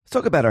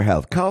Let's talk about our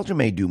health. Collagen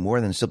may do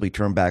more than simply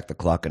turn back the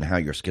clock on how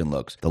your skin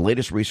looks. The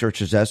latest research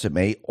suggests it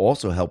may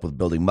also help with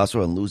building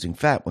muscle and losing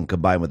fat when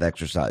combined with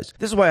exercise.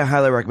 This is why I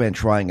highly recommend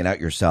trying it out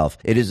yourself.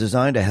 It is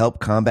designed to help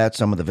combat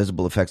some of the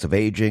visible effects of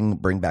aging,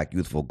 bring back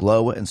youthful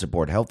glow, and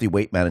support healthy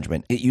weight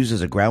management. It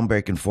uses a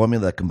groundbreaking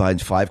formula that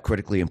combines 5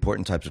 critically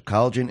important types of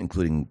collagen,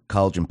 including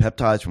collagen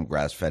peptides from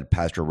grass-fed,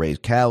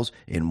 pasture-raised cows,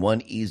 in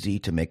one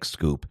easy-to-mix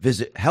scoop.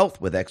 Visit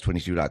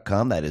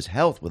healthwithx22.com, that is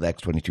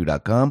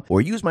healthwithx22.com,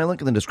 or use my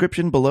link in the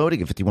description below to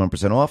get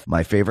 51% off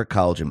my favorite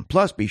collagen.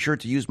 Plus, be sure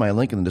to use my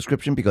link in the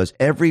description because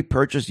every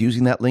purchase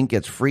using that link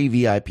gets free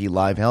VIP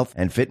live health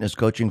and fitness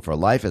coaching for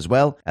life, as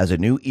well as a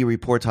new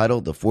e-report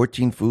titled The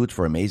 14 Foods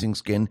for Amazing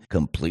Skin,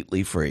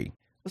 completely free.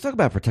 Let's talk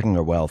about protecting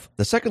our wealth.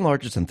 The second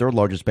largest and third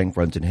largest bank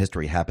runs in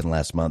history happened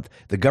last month.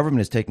 The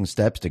government is taking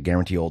steps to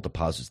guarantee old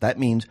deposits. That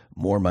means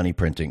more money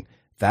printing.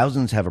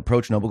 Thousands have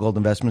approached Noble Gold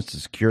Investments to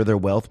secure their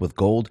wealth with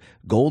gold.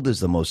 Gold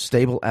is the most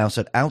stable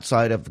asset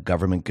outside of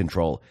government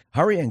control.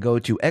 Hurry and go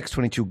to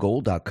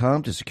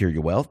x22gold.com to secure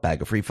your wealth. Bag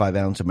a free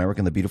 5-ounce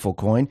American the Beautiful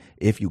coin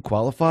if you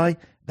qualify.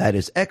 That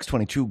is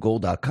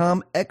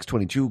x22gold.com,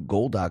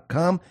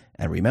 x22gold.com.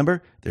 And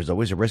remember, there's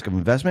always a risk of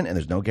investment and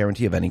there's no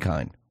guarantee of any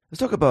kind. Let's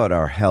talk about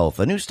our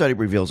health. A new study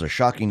reveals a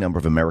shocking number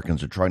of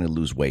Americans are trying to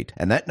lose weight,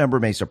 and that number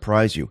may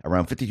surprise you.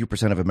 Around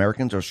 52% of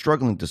Americans are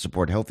struggling to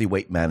support healthy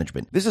weight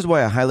management. This is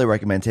why I highly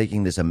recommend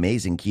taking this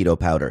amazing keto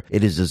powder.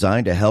 It is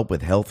designed to help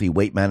with healthy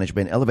weight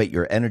management, elevate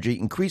your energy,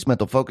 increase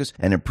mental focus,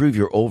 and improve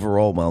your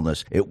overall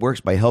wellness. It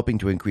works by helping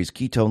to increase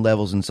ketone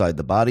levels inside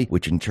the body,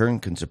 which in turn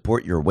can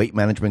support your weight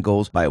management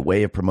goals by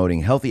way of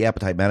promoting healthy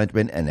appetite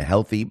management and a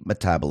healthy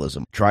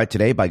metabolism. Try it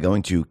today by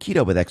going to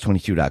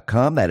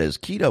ketowithx22.com. That is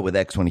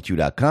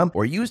ketowithx22.com.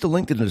 Or use the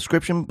link in the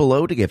description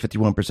below to get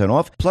 51%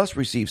 off, plus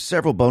receive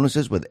several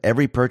bonuses with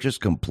every purchase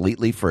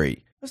completely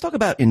free. Let's talk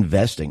about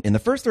investing. In the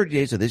first 30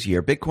 days of this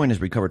year, Bitcoin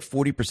has recovered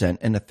 40%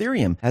 and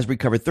Ethereum has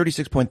recovered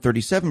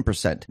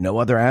 36.37%. No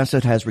other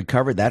asset has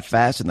recovered that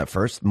fast in the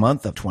first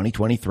month of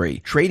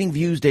 2023.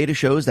 TradingView's data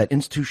shows that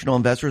institutional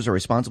investors are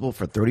responsible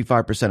for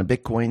 35% of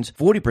Bitcoin's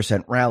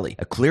 40% rally,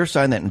 a clear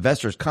sign that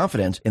investors'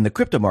 confidence in the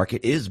crypto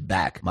market is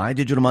back. My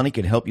Digital Money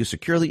can help you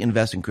securely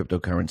invest in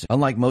cryptocurrency.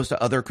 Unlike most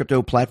other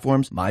crypto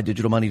platforms,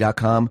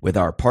 MyDigitalMoney.com, with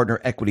our partner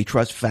Equity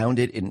Trust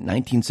founded in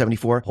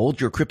 1974, holds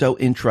your crypto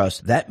in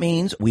trust. That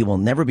means we will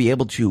never be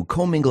able to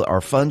commingle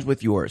our funds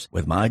with yours.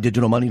 With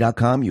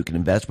MyDigitalMoney.com, you can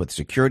invest with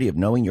security of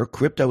knowing your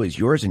crypto is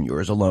yours and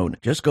yours alone.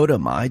 Just go to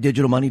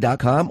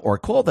MyDigitalMoney.com or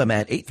call them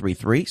at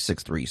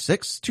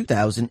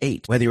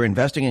 833-636-2008. Whether you're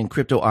investing in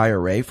crypto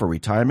IRA for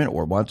retirement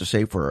or want to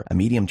save for a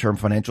medium-term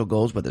financial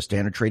goals with a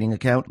standard trading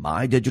account,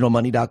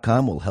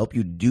 MyDigitalMoney.com will help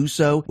you do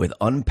so with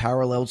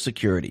unparalleled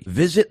security.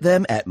 Visit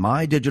them at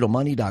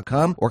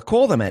MyDigitalMoney.com or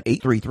call them at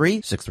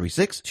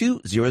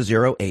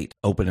 833-636-2008.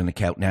 Open an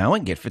account now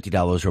and get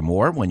 $50 or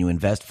more when you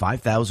invest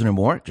 $5,000 or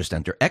more. Just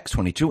enter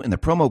X22 in the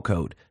promo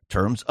code.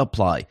 Terms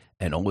apply.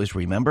 And always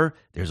remember,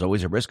 there's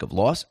always a risk of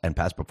loss, and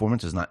past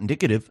performance is not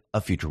indicative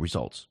of future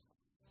results.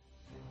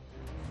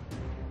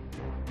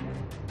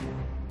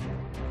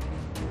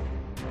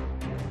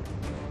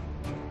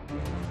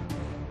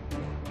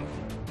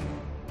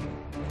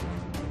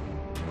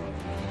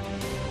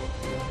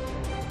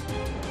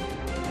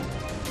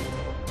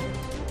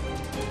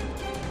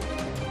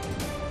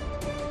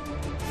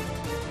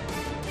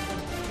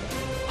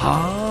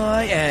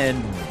 Hi,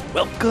 and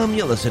welcome.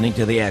 You're listening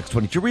to the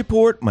X22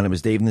 Report. My name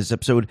is Dave, and this is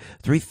episode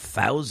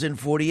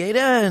 3048,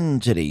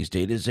 and today's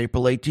date is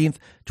April 18th,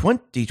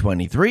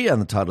 2023, and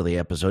the title of the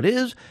episode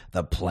is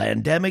The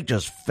Plandemic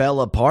Just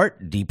Fell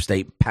Apart, Deep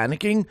State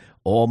Panicking,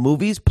 all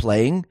movies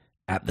playing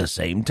at the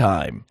same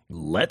time.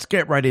 Let's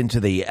get right into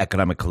the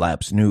economic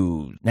collapse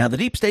news. Now, the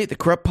deep state, the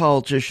corrupt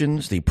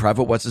politicians, the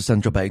private Western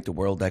Central Bank, the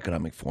World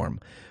Economic Forum,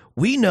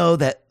 we know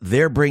that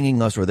they're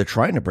bringing us, or they're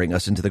trying to bring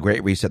us, into the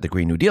Great Reset, the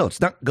Green New Deal. It's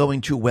not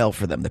going too well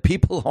for them. The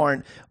people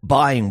aren't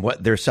buying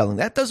what they're selling.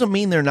 That doesn't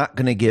mean they're not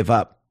going to give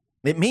up.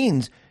 It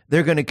means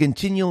they're going to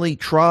continually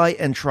try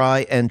and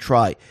try and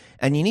try.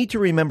 And you need to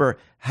remember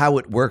how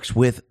it works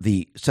with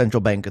the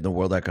central bank and the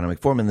World Economic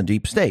Forum and the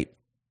deep state.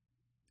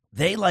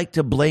 They like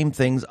to blame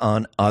things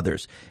on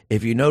others.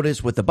 If you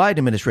notice with the Biden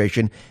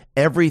administration,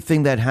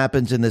 everything that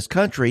happens in this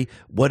country,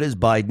 what does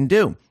Biden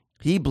do?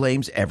 He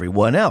blames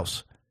everyone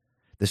else.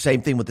 The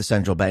same thing with the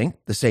central bank,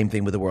 the same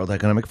thing with the World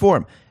Economic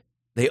Forum.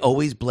 They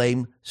always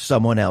blame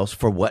someone else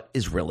for what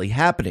is really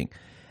happening.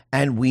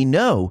 And we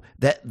know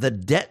that the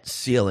debt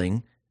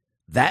ceiling,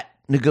 that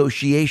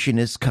negotiation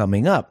is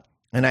coming up.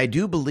 And I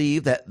do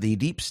believe that the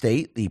deep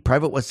state, the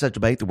private West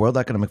Central Bank, the World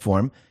Economic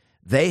Forum,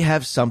 they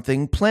have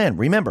something planned.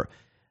 Remember,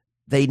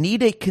 they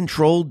need a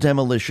controlled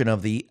demolition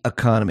of the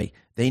economy.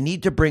 They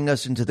need to bring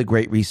us into the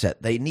Great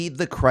Reset. They need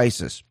the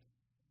crisis.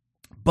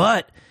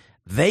 But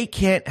they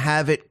can't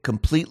have it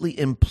completely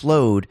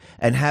implode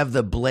and have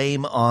the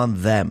blame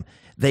on them.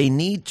 They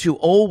need to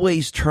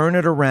always turn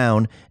it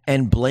around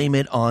and blame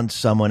it on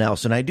someone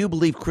else. And I do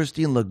believe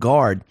Christine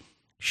Lagarde,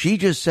 she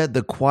just said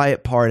the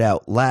quiet part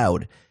out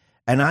loud.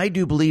 And I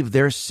do believe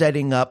they're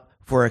setting up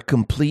for a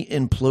complete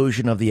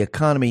implosion of the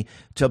economy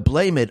to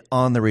blame it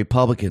on the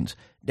Republicans.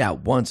 Now,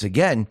 once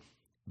again,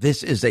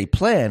 this is a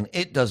plan.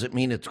 It doesn't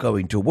mean it's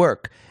going to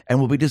work. And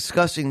we'll be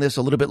discussing this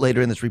a little bit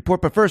later in this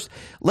report. But first,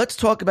 let's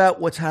talk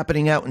about what's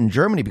happening out in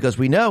Germany, because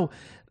we know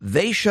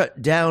they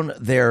shut down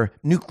their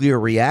nuclear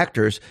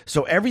reactors.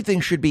 So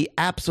everything should be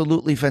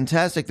absolutely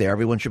fantastic there.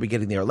 Everyone should be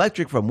getting their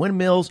electric from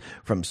windmills,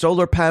 from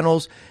solar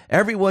panels.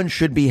 Everyone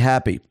should be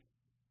happy.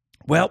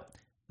 Well,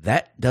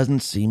 that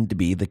doesn't seem to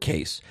be the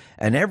case.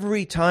 And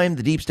every time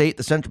the deep state,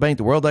 the central bank,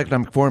 the World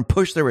Economic Forum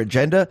push their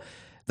agenda,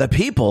 the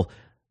people,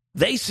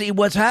 they see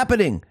what's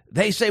happening.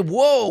 They say,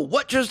 whoa,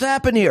 what just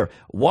happened here?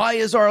 Why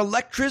is our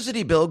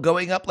electricity bill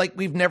going up like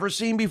we've never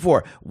seen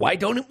before? Why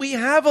don't we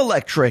have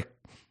electric?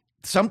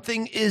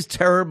 Something is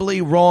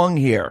terribly wrong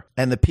here.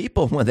 And the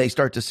people, when they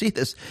start to see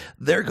this,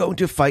 they're going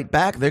to fight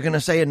back. They're going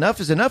to say enough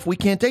is enough. We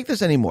can't take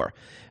this anymore.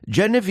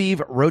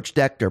 Genevieve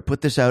Roche-Decter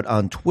put this out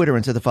on Twitter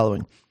and said the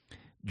following: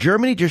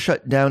 Germany just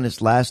shut down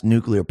its last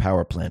nuclear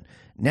power plant.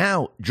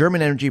 Now,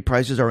 German energy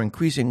prices are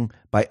increasing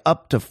by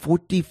up to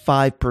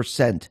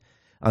 45%.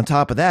 On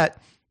top of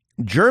that,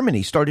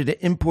 Germany started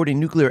importing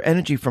nuclear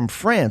energy from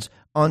France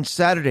on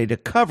Saturday to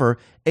cover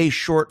a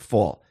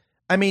shortfall.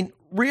 I mean,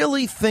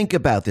 really think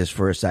about this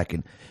for a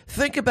second.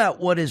 Think about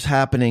what is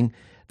happening.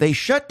 They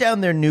shut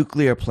down their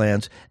nuclear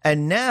plants,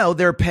 and now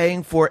they're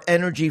paying for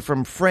energy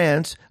from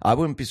France. I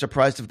wouldn't be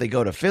surprised if they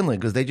go to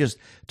Finland, because they just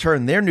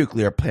turned their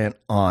nuclear plant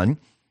on.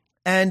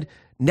 And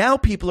now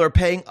people are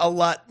paying a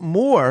lot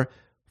more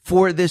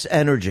for this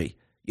energy.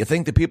 You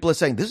think the people are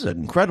saying, this is an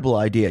incredible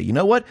idea. You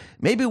know what?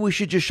 Maybe we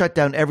should just shut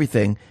down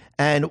everything,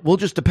 and we'll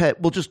just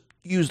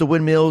use the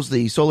windmills,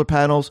 the solar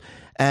panels,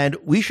 and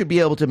we should be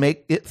able to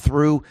make it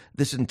through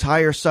this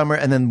entire summer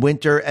and then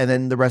winter and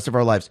then the rest of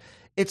our lives.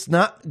 It's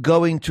not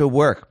going to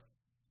work.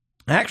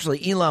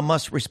 Actually, Elon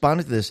Musk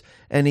responded to this,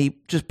 and he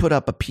just put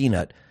up a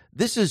peanut.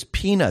 This is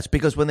peanuts,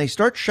 because when they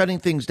start shutting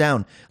things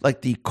down,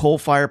 like the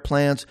coal-fired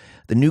plants,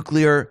 the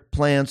nuclear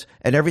plants,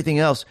 and everything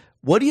else,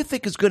 what do you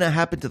think is going to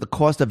happen to the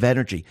cost of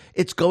energy?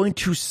 It's going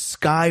to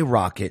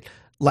skyrocket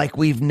like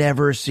we've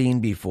never seen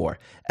before.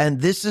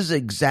 And this is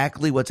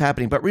exactly what's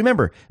happening. But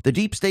remember, the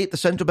deep state, the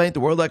central bank, the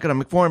World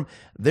Economic Forum,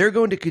 they're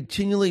going to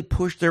continually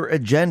push their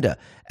agenda.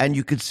 And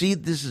you can see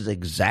this is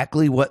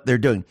exactly what they're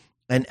doing.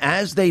 And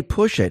as they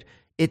push it,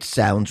 it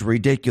sounds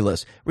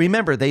ridiculous.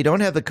 Remember, they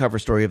don't have the cover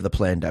story of the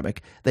Plandemic.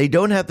 They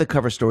don't have the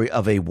cover story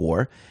of a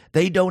war.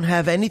 They don't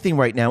have anything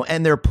right now,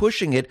 and they're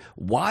pushing it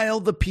while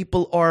the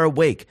people are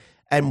awake.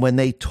 And when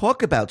they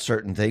talk about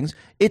certain things,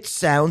 it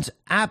sounds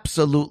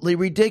absolutely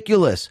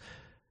ridiculous.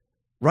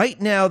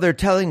 Right now, they're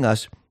telling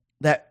us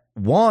that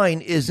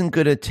wine isn't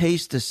going to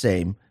taste the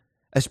same,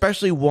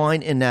 especially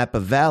wine in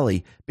Napa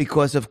Valley,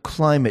 because of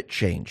climate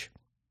change.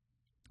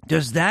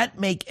 Does that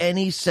make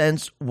any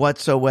sense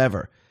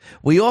whatsoever?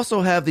 We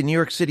also have the New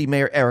York City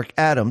Mayor Eric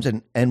Adams,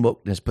 and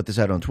Wokeness put this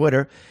out on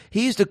Twitter.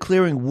 He's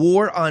declaring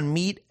war on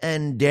meat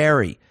and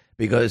dairy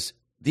because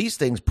these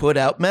things put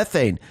out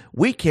methane.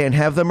 We can't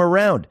have them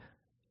around.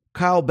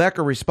 Kyle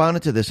Becker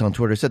responded to this on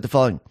Twitter, said the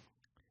following: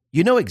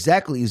 you know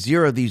exactly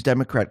zero of these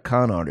Democrat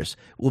con artists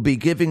will be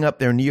giving up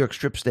their New York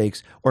strip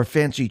steaks or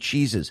fancy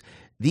cheeses.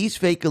 These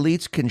fake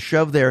elites can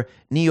shove their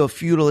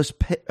neo-feudalist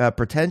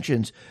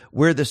pretensions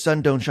where the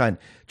sun don't shine.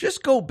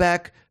 Just go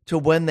back to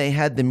when they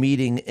had the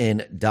meeting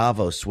in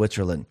Davos,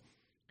 Switzerland.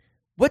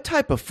 What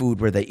type of food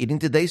were they eating?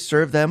 Did they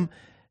serve them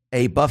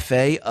a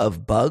buffet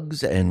of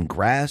bugs and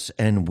grass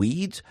and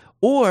weeds?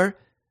 Or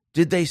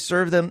did they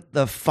serve them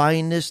the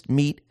finest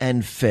meat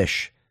and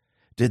fish?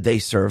 Did they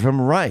serve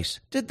them rice?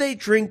 Did they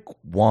drink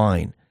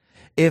wine?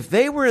 If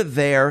they were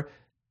there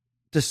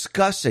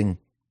discussing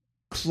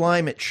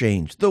climate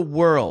change, the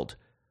world,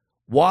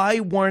 why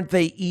weren't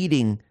they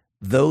eating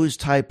those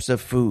types of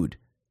food?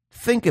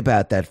 Think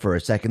about that for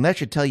a second. That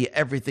should tell you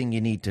everything you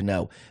need to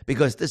know,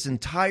 because this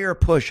entire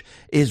push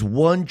is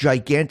one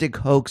gigantic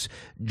hoax,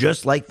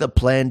 just like the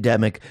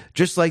Plandemic,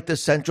 just like the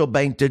central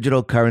bank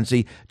digital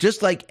currency,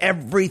 just like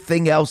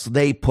everything else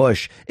they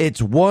push.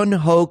 It's one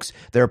hoax.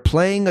 They're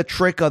playing a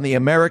trick on the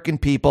American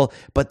people,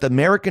 but the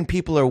American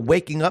people are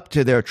waking up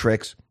to their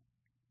tricks,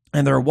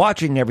 and they're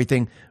watching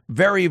everything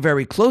very,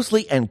 very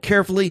closely and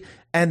carefully,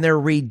 and they're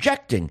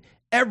rejecting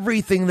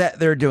everything that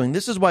they're doing.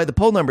 This is why the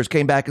poll numbers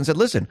came back and said,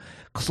 listen,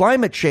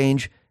 climate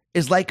change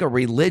is like a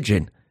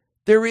religion.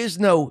 There is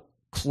no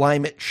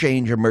climate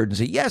change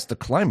emergency. Yes, the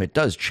climate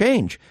does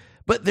change,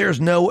 but there's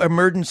no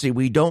emergency.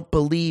 We don't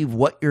believe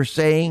what you're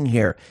saying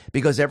here,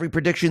 because every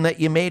prediction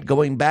that you made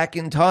going back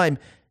in time,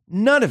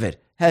 none of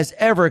it has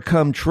ever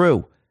come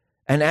true.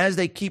 And as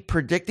they keep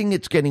predicting,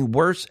 it's getting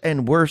worse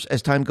and worse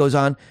as time goes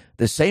on.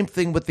 The same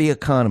thing with the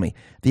economy.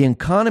 The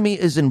economy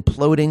is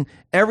imploding.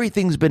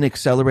 Everything's been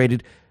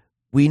accelerated.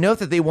 We know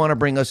that they want to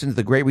bring us into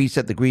the Great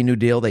Reset, the Green New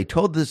Deal. They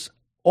told us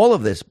all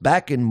of this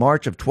back in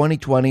March of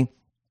 2020.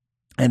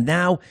 And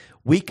now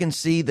we can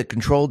see the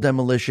controlled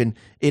demolition.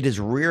 It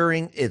is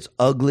rearing its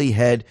ugly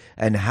head.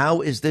 And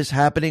how is this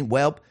happening?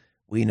 Well,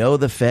 We know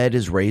the Fed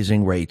is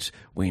raising rates.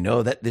 We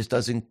know that this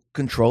doesn't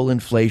control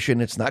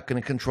inflation. It's not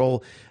going to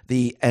control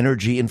the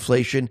energy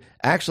inflation.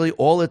 Actually,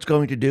 all it's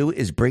going to do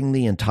is bring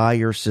the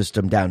entire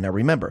system down. Now,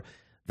 remember,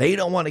 they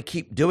don't want to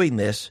keep doing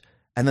this,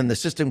 and then the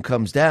system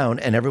comes down,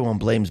 and everyone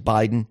blames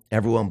Biden.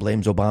 Everyone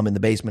blames Obama in the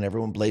basement.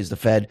 Everyone blames the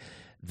Fed.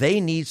 They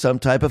need some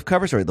type of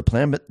cover story. The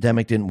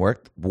pandemic didn't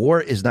work.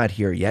 War is not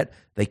here yet.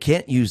 They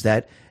can't use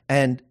that.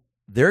 And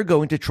they're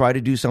going to try to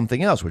do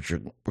something else, which we're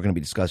going to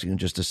be discussing in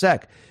just a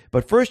sec.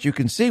 But first, you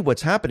can see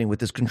what's happening with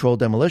this controlled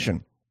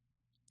demolition.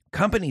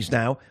 Companies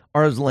now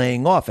are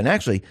laying off. And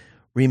actually,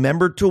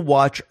 remember to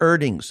watch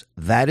earnings.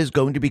 That is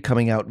going to be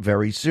coming out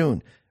very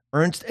soon.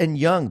 Ernst &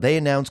 Young, they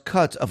announced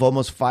cuts of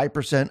almost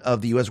 5%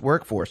 of the U.S.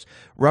 workforce,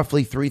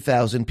 roughly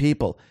 3,000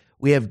 people.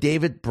 We have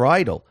David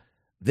Bridal.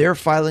 They're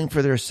filing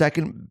for their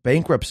second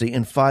bankruptcy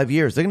in 5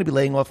 years. They're going to be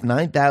laying off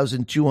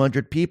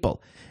 9,200 people.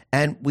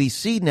 And we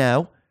see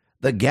now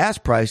the gas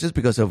prices,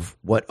 because of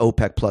what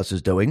OPEC Plus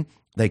is doing,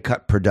 they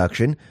cut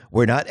production.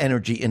 We're not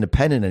energy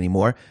independent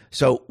anymore,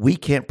 so we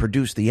can't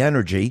produce the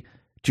energy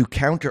to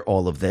counter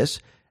all of this.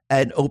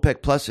 And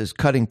OPEC Plus is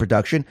cutting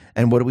production.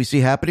 And what do we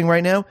see happening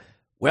right now?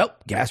 Well,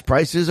 gas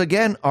prices,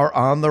 again, are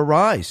on the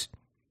rise.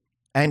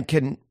 And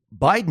can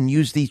Biden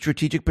use the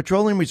strategic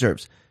petroleum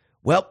reserves?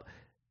 Well,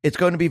 it's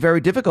going to be very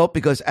difficult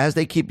because as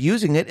they keep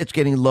using it, it's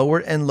getting lower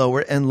and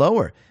lower and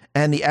lower.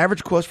 And the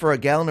average cost for a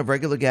gallon of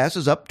regular gas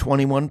is up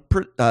 21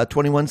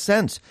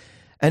 cents.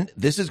 And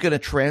this is going to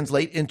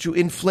translate into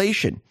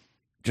inflation,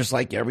 just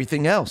like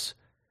everything else.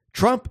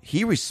 Trump,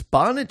 he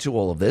responded to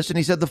all of this, and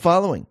he said the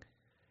following: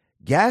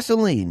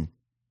 gasoline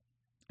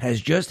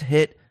has just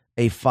hit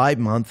a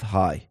 5-month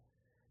high.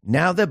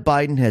 Now that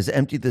Biden has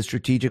emptied the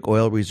strategic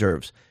oil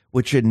reserves,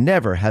 which should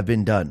never have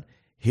been done.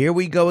 Here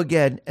we go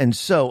again, and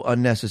so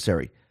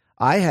unnecessary.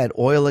 I had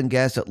oil and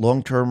gas at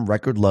long-term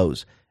record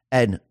lows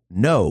and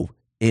no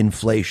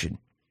inflation.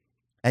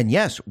 And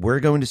yes,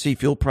 we're going to see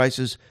fuel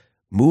prices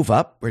move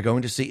up. We're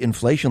going to see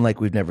inflation like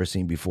we've never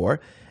seen before.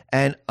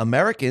 And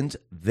Americans,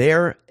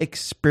 they're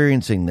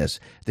experiencing this.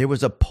 There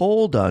was a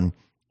poll done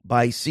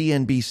by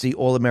CNBC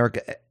All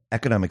America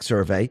Economic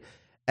Survey,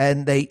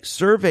 and they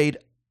surveyed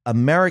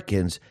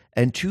Americans,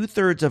 and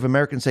 2/3 of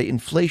Americans say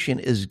inflation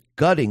is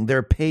gutting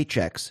their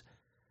paychecks.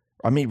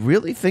 I mean,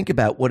 really think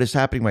about what is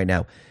happening right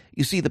now.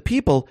 You see, the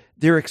people,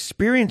 they're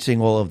experiencing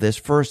all of this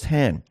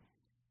firsthand.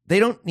 They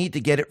don't need to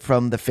get it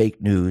from the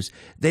fake news.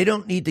 They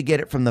don't need to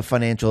get it from the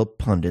financial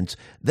pundits.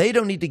 They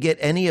don't need to get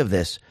any of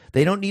this.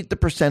 They don't need the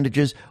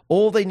percentages.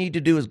 All they need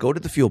to do is go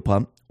to the fuel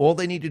pump. All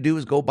they need to do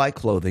is go buy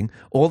clothing.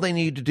 All they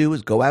need to do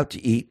is go out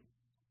to eat,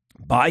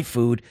 buy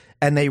food,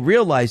 and they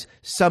realize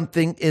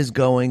something is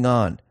going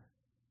on.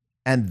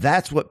 And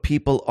that's what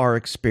people are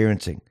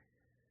experiencing.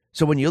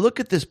 So when you look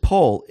at this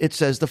poll, it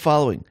says the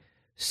following: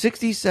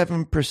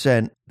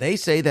 67%, they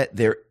say that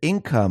their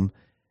income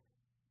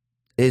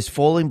is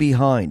falling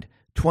behind.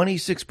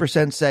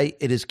 26% say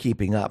it is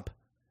keeping up.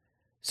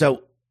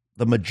 So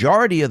the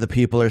majority of the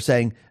people are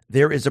saying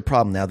there is a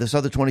problem. Now, this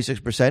other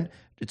 26%,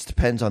 it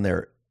depends on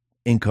their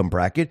income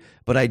bracket,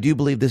 but I do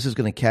believe this is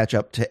going to catch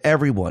up to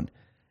everyone.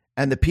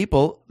 And the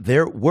people,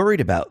 they're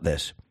worried about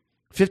this.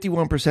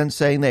 51%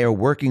 saying they are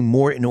working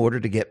more in order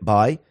to get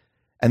by.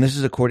 And this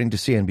is according to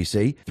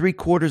CNBC.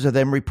 3/4 of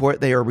them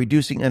report they are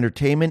reducing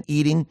entertainment,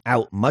 eating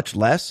out much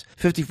less.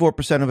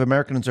 54% of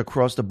Americans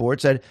across the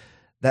board said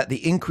that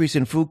the increase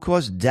in food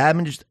costs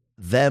damaged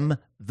them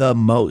the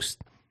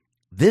most.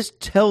 This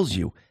tells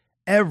you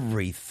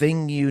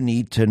everything you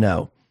need to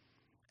know.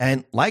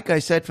 And like I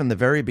said from the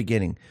very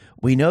beginning,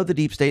 we know the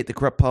deep state, the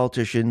corrupt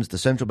politicians, the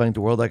central bank,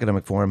 the World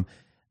Economic Forum,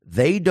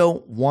 they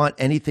don't want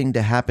anything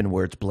to happen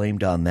where it's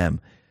blamed on them.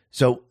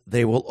 So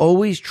they will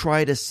always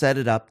try to set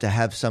it up to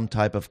have some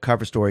type of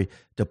cover story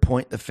to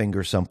point the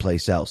finger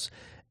someplace else.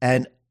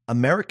 And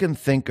American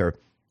Thinker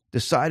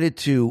decided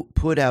to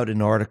put out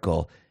an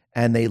article,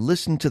 and they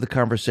listened to the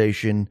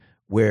conversation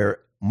where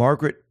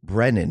Margaret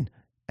Brennan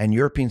and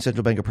European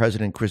Central Bank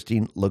President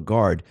Christine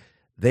Lagarde,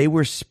 they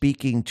were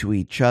speaking to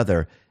each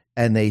other,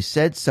 and they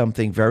said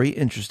something very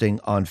interesting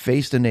on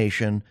Face the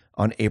Nation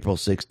on April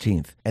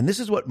 16th. And this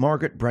is what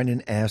Margaret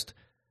Brennan asked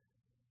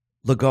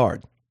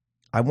Lagarde.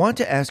 I want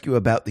to ask you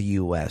about the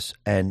U.S.,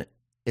 and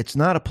it's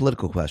not a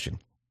political question.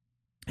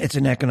 It's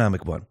an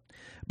economic one.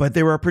 But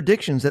there are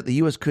predictions that the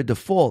U.S. could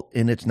default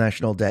in its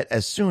national debt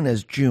as soon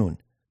as June.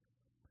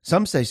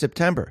 Some say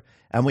September,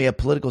 and we have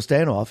political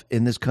standoff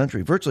in this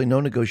country. Virtually no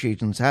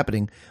negotiations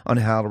happening on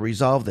how to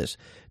resolve this.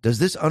 Does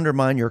this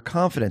undermine your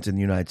confidence in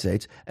the United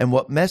States, and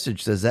what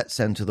message does that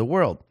send to the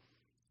world?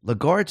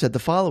 Lagarde said the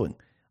following: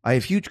 I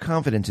have huge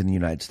confidence in the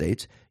United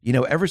States. You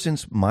know, ever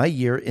since my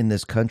year in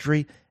this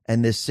country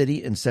and this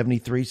city in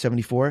 73,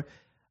 74,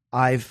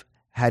 I've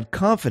had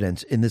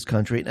confidence in this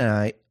country,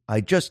 and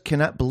I just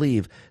cannot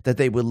believe that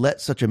they would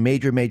let such a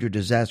major, major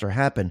disaster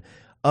happen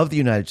of the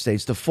United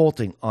States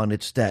defaulting on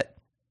its debt.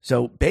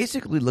 So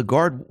basically,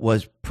 Lagarde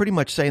was pretty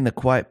much saying the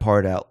quiet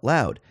part out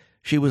loud.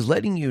 She was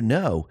letting you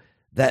know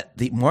that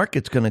the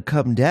market's going to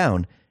come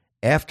down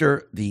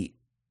after the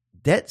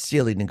debt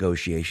ceiling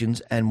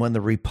negotiations, and when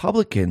the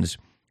Republicans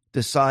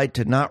decide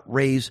to not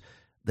raise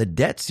the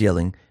debt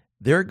ceiling,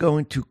 they're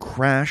going to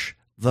crash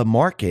the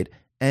market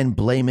and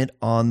blame it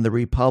on the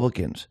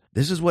Republicans.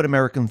 This is what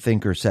American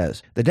Thinker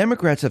says. The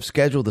Democrats have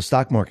scheduled the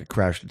stock market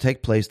crash to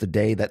take place the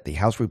day that the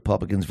House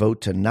Republicans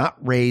vote to not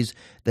raise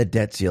the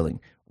debt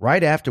ceiling.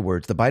 Right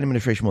afterwards, the Biden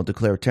administration will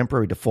declare a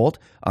temporary default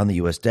on the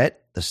U.S.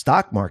 debt. The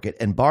stock market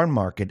and bond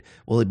market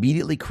will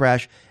immediately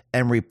crash,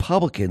 and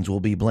Republicans will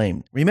be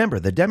blamed. Remember,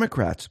 the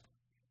Democrats,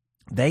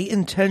 they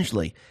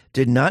intentionally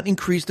did not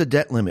increase the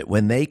debt limit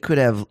when they could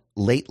have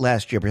late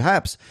last year.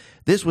 Perhaps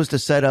this was to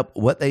set up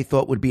what they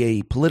thought would be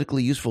a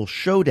politically useful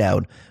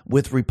showdown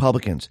with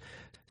Republicans.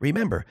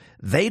 Remember,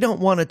 they don't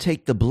want to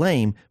take the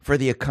blame for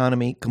the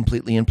economy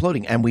completely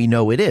imploding, and we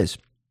know it is.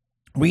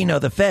 We know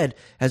the Fed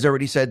has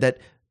already said that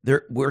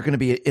we're going to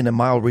be in a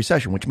mild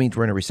recession, which means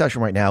we're in a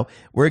recession right now.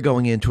 We're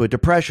going into a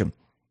depression.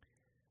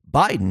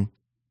 Biden,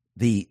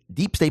 the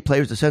deep state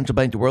players, the central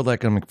bank, the World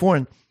Economic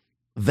Forum,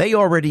 they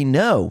already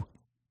know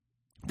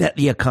that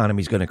the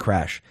economy is going to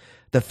crash.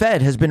 The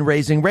Fed has been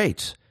raising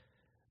rates.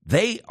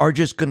 They are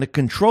just going to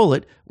control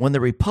it when the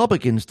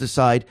Republicans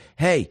decide,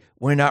 hey,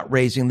 we're not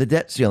raising the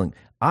debt ceiling.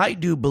 I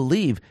do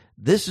believe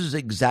this is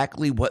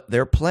exactly what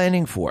they're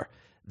planning for.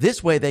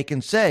 This way they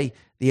can say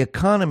the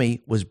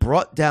economy was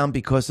brought down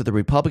because of the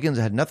Republicans.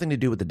 It had nothing to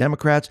do with the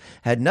Democrats,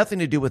 had nothing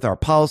to do with our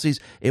policies.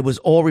 It was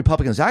all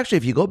Republicans. Actually,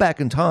 if you go back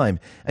in time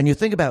and you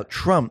think about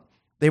Trump,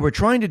 they were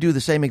trying to do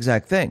the same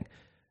exact thing.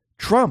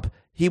 Trump,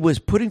 he was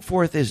putting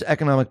forth his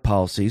economic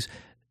policies.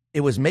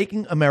 It was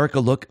making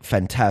America look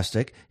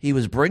fantastic. He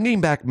was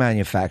bringing back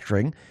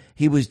manufacturing.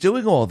 He was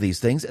doing all these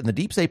things. And the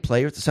deep state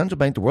players, the central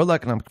bank, the World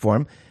Economic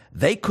Forum,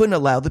 they couldn't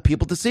allow the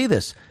people to see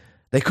this.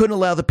 They couldn't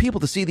allow the people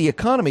to see the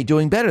economy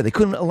doing better. They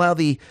couldn't allow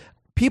the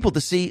people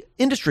to see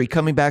industry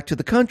coming back to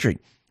the country.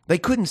 They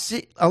couldn't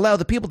allow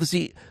the people to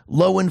see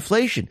low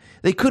inflation.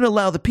 They couldn't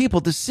allow the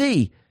people to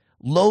see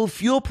low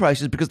fuel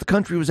prices because the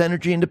country was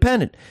energy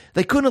independent.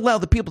 They couldn't allow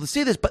the people to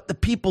see this, but the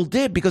people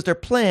did because their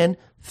plan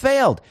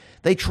failed.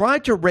 They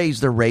tried to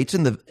raise the rates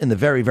in the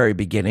very, very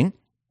beginning.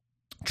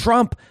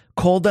 Trump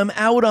called them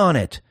out on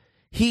it.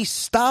 He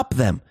stopped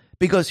them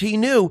because he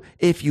knew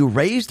if you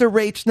raise the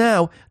rates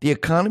now, the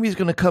economy is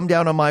going to come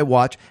down on my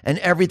watch and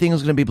everything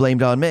is going to be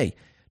blamed on me.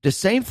 The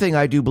same thing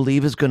I do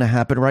believe is going to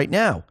happen right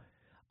now.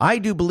 I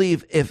do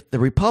believe if the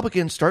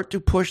Republicans start to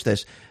push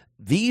this,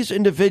 these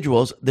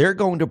individuals, they're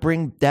going to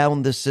bring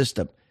down the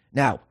system.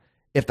 Now,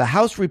 if the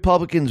House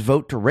Republicans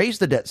vote to raise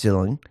the debt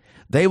ceiling,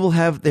 they will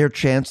have their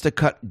chance to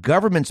cut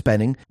government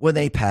spending when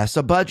they pass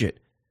a budget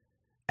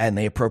and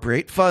they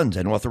appropriate funds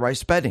and authorize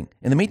spending.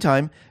 In the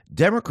meantime,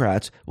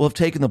 Democrats will have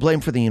taken the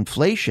blame for the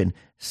inflation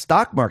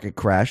stock market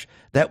crash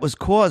that was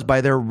caused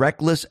by their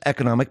reckless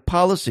economic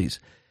policies.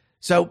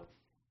 So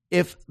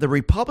if the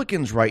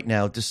Republicans right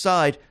now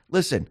decide,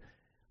 listen,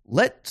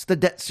 let's the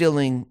debt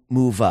ceiling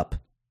move up.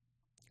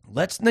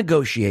 Let's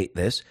negotiate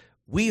this.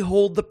 We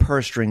hold the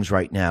purse strings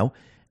right now,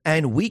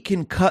 and we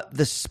can cut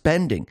the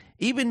spending.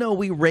 Even though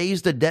we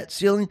raise the debt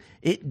ceiling,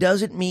 it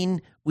doesn't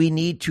mean we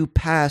need to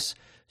pass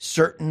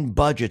certain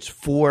budgets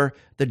for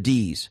the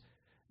Ds.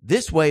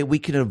 This way, we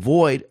can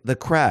avoid the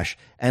crash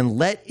and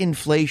let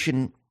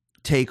inflation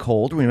take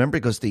hold. Remember,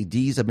 because the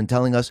Ds have been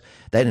telling us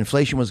that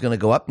inflation was going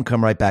to go up and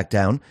come right back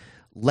down.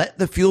 Let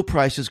the fuel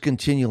prices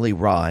continually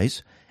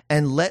rise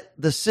and let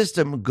the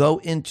system go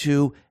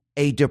into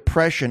a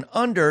depression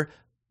under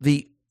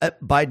the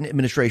Biden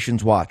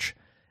administration's watch.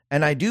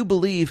 And I do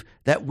believe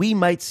that we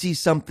might see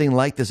something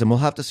like this, and we'll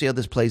have to see how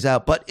this plays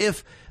out. But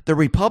if the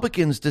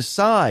Republicans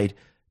decide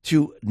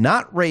to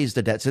not raise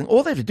the debt, and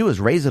all they have to do is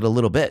raise it a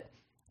little bit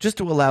just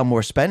to allow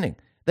more spending.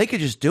 They could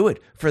just do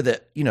it for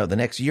the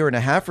next year and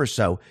a half or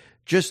so,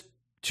 just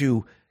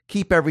to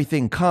keep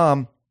everything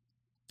calm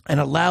and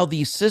allow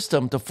the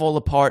system to fall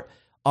apart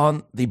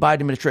on the Biden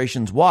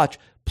administration's watch.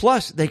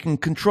 Plus, they can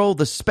control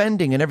the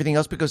spending and everything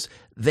else because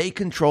they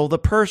control the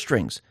purse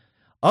strings.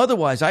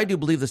 Otherwise, I do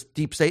believe the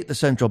deep state, the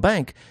central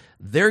bank,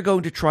 they're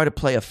going to try to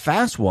play a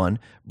fast one,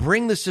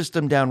 bring the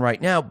system down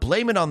right now,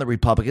 blame it on the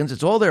Republicans.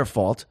 It's all their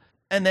fault.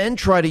 And then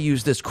try to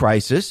use this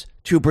crisis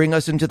to bring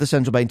us into the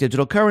central bank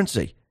digital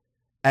currency.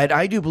 And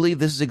I do believe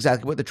this is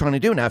exactly what they're trying to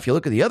do. Now, if you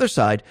look at the other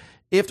side,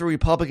 if the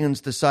Republicans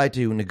decide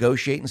to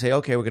negotiate and say,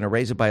 okay, we're going to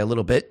raise it by a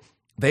little bit,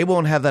 they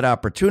won't have that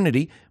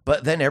opportunity.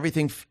 But then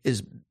everything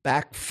is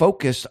back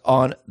focused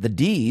on the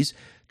Ds.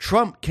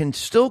 Trump can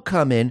still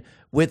come in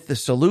with the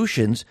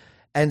solutions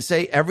and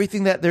say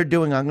everything that they're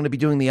doing, I'm going to be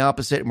doing the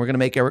opposite, and we're going to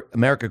make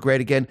America great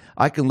again.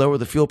 I can lower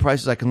the fuel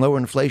prices. I can lower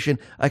inflation.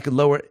 I can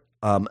lower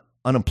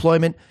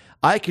unemployment.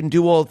 I can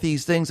do all of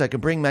these things. I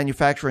can bring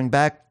manufacturing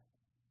back.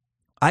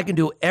 I can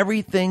do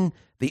everything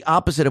the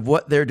opposite of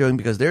what they're doing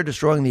because they're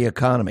destroying the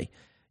economy.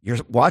 You're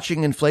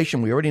watching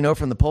inflation. We already know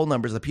from the poll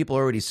numbers, the people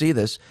already see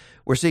this.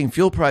 We're seeing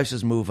fuel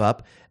prices move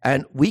up,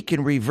 and we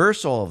can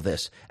reverse all of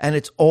this. And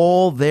it's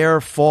all their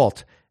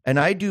fault. And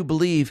I do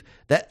believe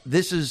that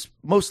this is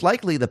most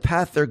likely the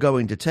path they're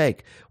going to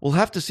take. We'll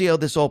have to see how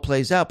this all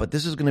plays out, but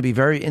this is going to be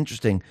very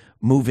interesting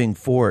moving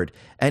forward.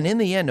 And in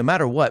the end, no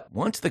matter what,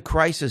 once the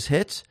crisis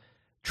hits,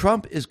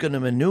 Trump is going to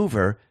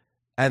maneuver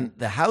and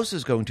the House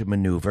is going to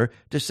maneuver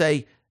to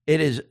say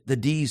it is the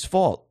D's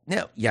fault.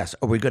 Now, yes,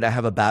 are we going to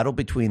have a battle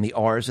between the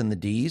R's and the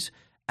D's?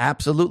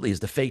 Absolutely.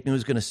 Is the fake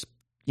news going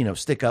to,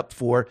 stick up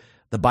for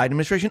the Biden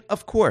administration?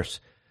 Of course.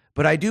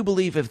 But I do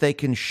believe if they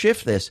can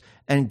shift this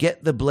and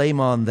get the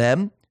blame on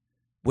them,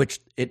 which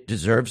it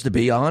deserves to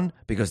be on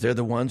because they're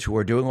the ones who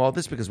are doing all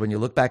this, because when you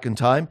look back in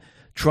time,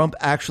 Trump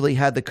actually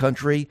had the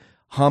country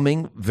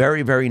humming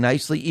very, very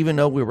nicely, even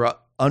though we were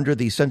under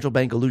the central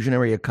bank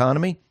illusionary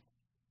economy.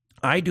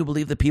 I do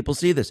believe that people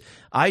see this.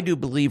 I do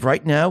believe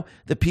right now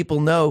that people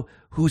know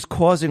who's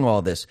causing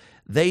all this.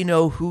 They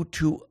know who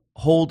to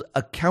hold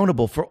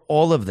accountable for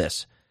all of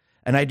this.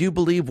 And I do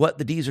believe what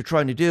the D's are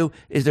trying to do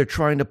is they're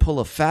trying to pull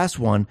a fast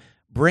one,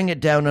 bring it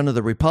down under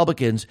the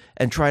Republicans,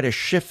 and try to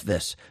shift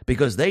this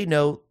because they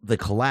know the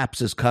collapse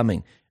is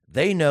coming.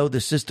 They know the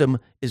system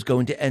is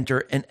going to enter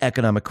an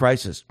economic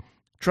crisis.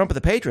 Trump and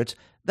the Patriots,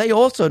 they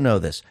also know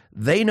this.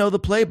 They know the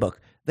playbook.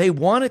 They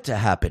want it to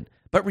happen.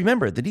 But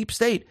remember, the deep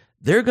state,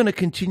 they're going to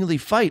continually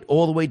fight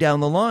all the way down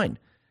the line.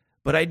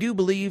 But I do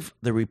believe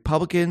the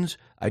Republicans,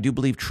 I do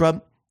believe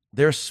Trump,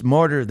 they're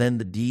smarter than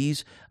the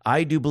D's.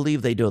 I do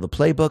believe they know the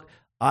playbook.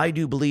 I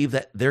do believe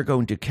that they're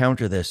going to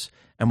counter this,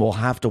 and we'll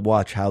have to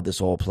watch how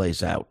this all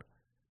plays out.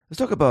 Let's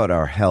talk about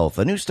our health.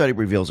 A new study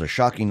reveals a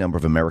shocking number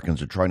of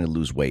Americans are trying to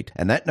lose weight,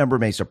 and that number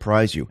may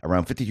surprise you.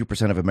 Around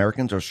 52% of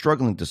Americans are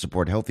struggling to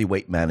support healthy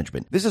weight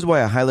management. This is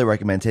why I highly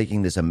recommend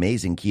taking this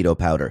amazing keto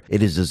powder.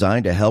 It is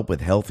designed to help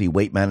with healthy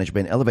weight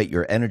management, elevate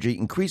your energy,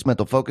 increase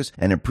mental focus,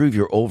 and improve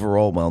your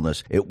overall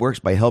wellness. It works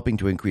by helping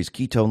to increase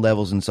ketone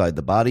levels inside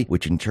the body,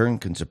 which in turn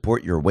can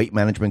support your weight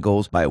management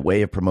goals by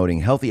way of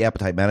promoting healthy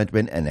appetite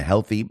management and a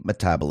healthy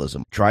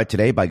metabolism. Try it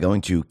today by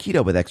going to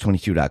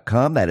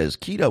ketowithx22.com. That is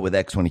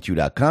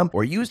ketowithx22.com.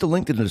 Or use the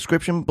link in the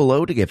description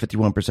below to get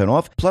 51%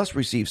 off, plus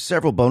receive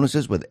several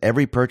bonuses with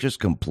every purchase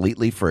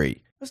completely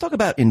free. Let's talk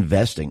about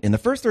investing. In the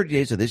first 30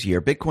 days of this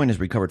year, Bitcoin has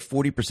recovered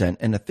 40%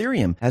 and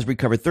Ethereum has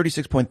recovered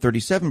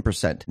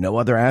 36.37%. No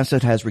other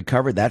asset has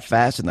recovered that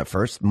fast in the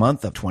first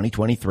month of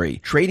 2023.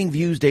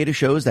 TradingView's data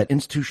shows that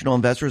institutional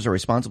investors are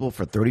responsible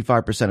for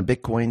 35% of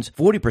Bitcoin's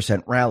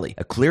 40% rally,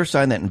 a clear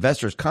sign that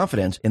investors'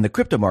 confidence in the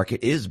crypto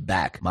market is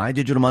back. My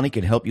Digital Money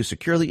can help you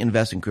securely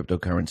invest in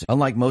cryptocurrency.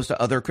 Unlike most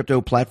other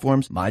crypto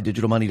platforms,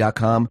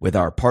 MyDigitalMoney.com, with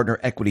our partner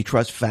Equity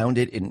Trust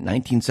founded in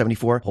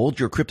 1974, holds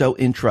your crypto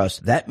in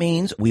trust. That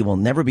means we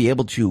will never be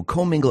able to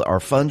commingle our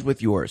funds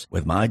with yours.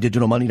 With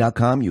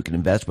MyDigitalMoney.com, you can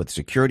invest with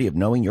security of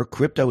knowing your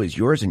crypto is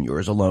yours and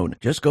yours alone.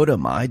 Just go to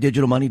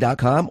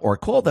MyDigitalMoney.com or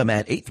call them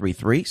at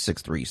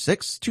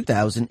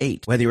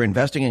 833-636-2008. Whether you're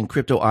investing in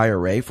crypto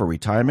IRA for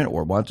retirement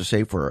or want to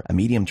save for a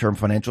medium-term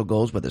financial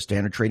goals with a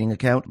standard trading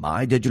account,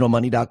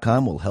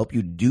 MyDigitalMoney.com will help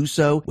you do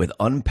so with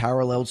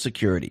unparalleled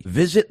security.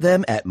 Visit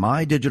them at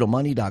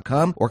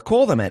MyDigitalMoney.com or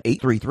call them at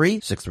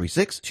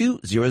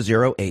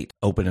 833-636-2008.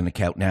 Open an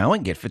account now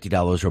and get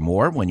 $50 or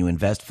more when you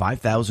invest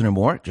 $5,000 or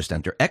more. Just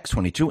enter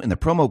X22 in the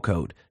promo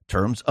code.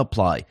 Terms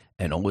apply.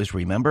 And always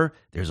remember,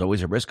 there's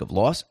always a risk of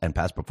loss, and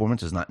past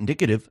performance is not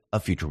indicative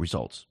of future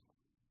results.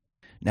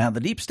 Now, the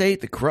deep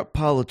state, the corrupt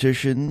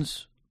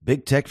politicians,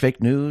 big tech,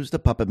 fake news, the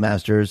puppet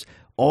masters,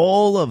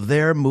 all of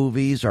their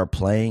movies are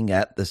playing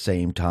at the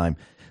same time.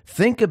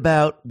 Think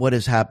about what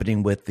is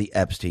happening with the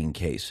Epstein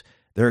case.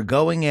 They're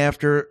going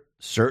after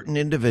certain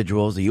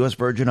individuals, the U.S.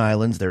 Virgin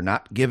Islands. They're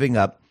not giving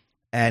up.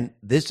 And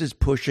this is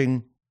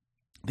pushing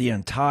the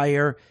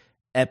entire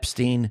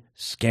Epstein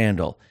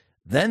scandal.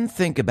 Then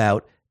think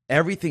about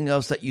everything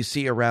else that you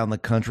see around the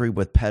country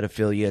with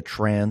pedophilia,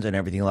 trans, and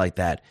everything like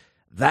that.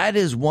 That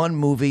is one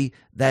movie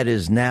that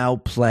is now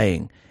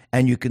playing.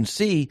 And you can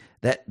see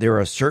that there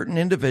are certain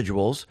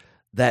individuals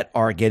that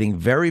are getting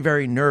very,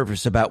 very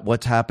nervous about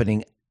what's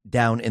happening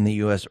down in the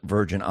U.S.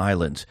 Virgin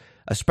Islands,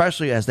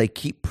 especially as they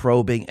keep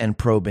probing and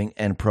probing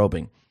and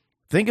probing.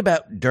 Think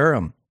about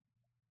Durham.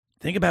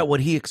 Think about what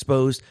he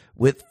exposed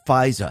with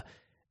FISA.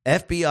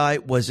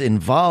 FBI was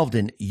involved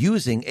in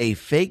using a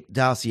fake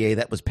dossier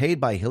that was paid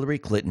by Hillary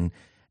Clinton,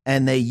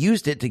 and they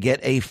used it to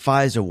get a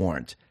FISA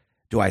warrant.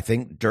 Do I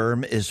think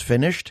Durham is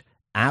finished?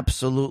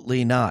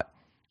 Absolutely not.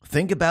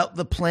 Think about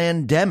the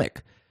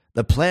Plandemic.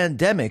 The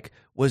Plandemic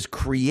was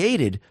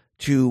created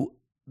to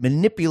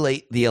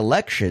manipulate the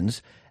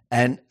elections,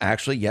 and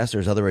actually, yes,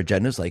 there's other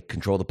agendas like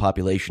control the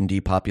population,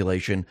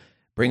 depopulation,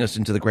 bring us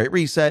into the Great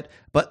Reset,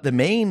 but the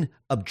main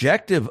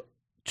objective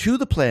to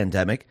the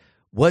Plandemic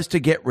was to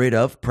get rid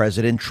of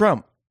President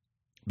Trump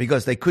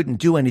because they couldn't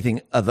do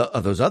anything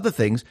of those other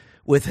things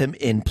with him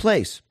in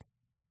place.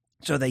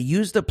 So they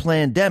used the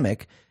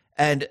Plandemic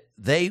and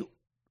they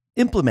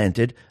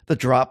implemented the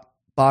drop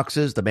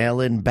boxes, the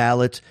mail-in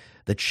ballots,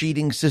 the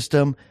cheating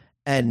system.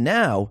 And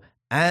now,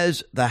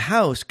 as the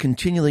House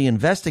continually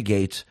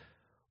investigates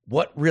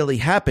what really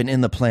happened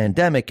in the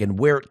Plandemic and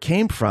where it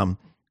came from,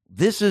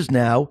 this is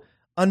now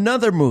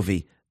another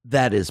movie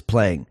that is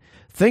playing.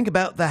 Think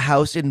about the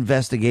House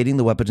investigating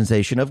the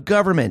weaponization of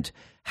government,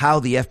 how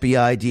the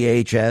FBI,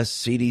 DHS,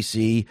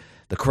 CDC,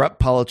 the corrupt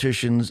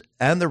politicians,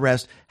 and the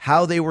rest,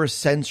 how they were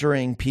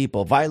censoring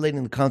people,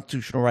 violating the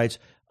constitutional rights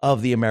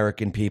of the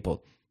American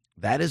people.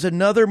 That is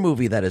another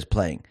movie that is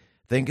playing.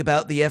 Think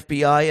about the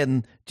FBI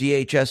and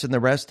DHS and the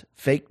rest,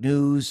 fake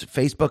news,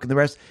 Facebook and the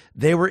rest.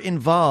 They were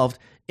involved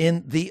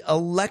in the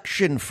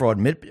election fraud,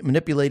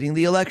 manipulating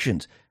the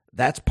elections.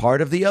 That's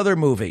part of the other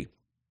movie.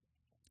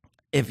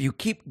 If you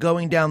keep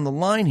going down the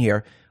line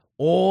here,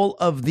 all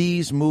of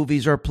these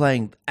movies are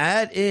playing.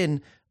 Add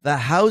in the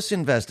House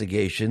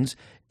investigations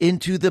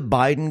into the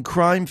Biden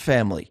crime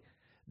family.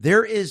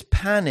 There is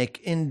panic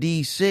in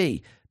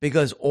D.C.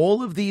 because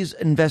all of these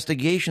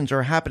investigations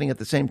are happening at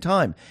the same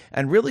time.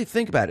 And really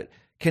think about it.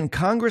 Can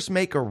Congress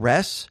make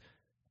arrests?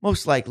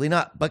 Most likely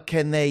not. But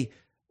can they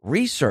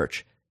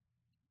research,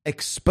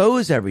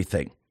 expose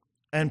everything,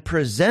 and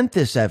present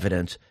this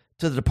evidence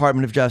to the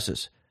Department of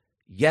Justice?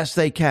 Yes,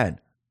 they can.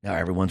 Now,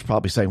 everyone's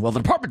probably saying, well,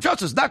 the Department of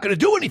Justice is not going to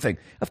do anything.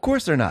 Of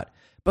course they're not.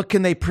 But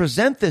can they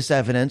present this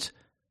evidence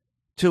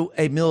to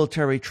a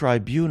military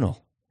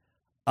tribunal?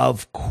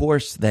 Of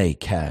course they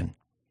can.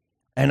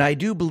 And I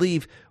do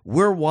believe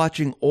we're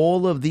watching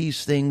all of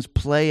these things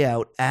play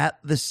out at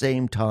the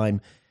same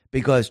time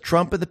because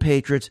Trump and the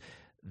Patriots,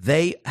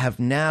 they have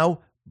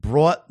now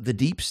brought the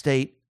deep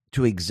state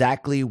to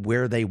exactly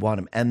where they want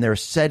them. And they're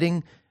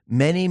setting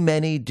many,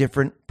 many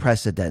different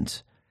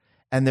precedents.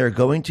 And they're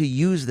going to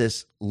use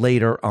this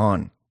later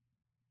on.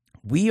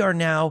 We are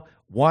now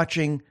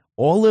watching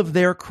all of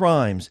their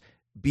crimes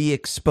be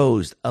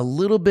exposed a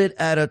little bit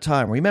at a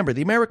time. Remember,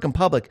 the American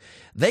public,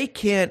 they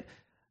can't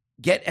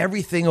get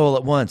everything all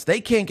at once.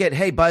 They can't get,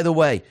 hey, by the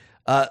way,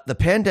 the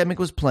pandemic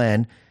was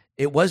planned.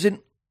 It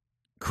wasn't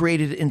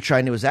created in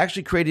China. It was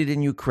actually created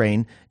in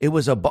Ukraine. It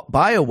was a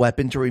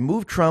bioweapon to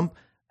remove Trump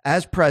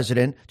as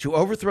president, to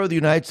overthrow the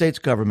United States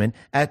government.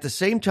 At the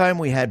same time,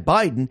 we had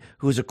Biden,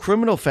 who is a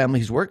criminal family.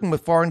 He's working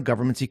with foreign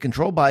governments. He's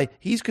controlled by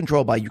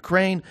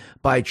Ukraine,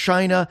 by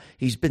China.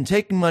 He's been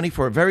taking money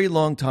for a very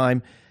long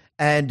time.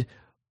 And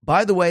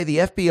by the way, the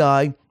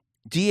FBI,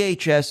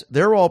 DHS,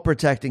 they're all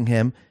protecting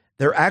him.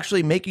 They're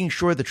actually making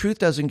sure the truth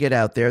doesn't get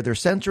out there. They're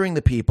censoring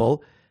the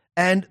people.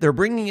 And they're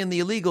bringing in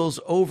the illegals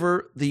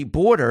over the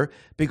border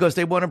because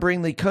they want to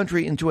bring the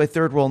country into a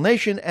third world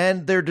nation,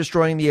 and they're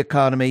destroying the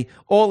economy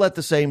all at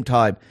the same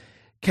time.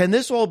 Can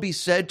this all be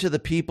said to the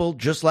people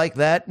just like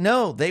that?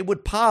 No, they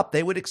would pop.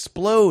 They would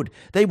explode.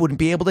 They wouldn't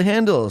be able to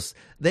handle this.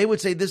 They would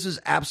say this is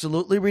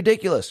absolutely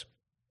ridiculous.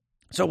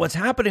 So what's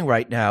happening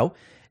right now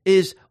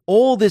is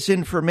all this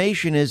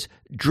information is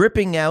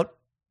dripping out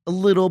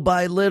little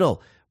by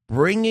little,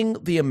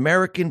 bringing the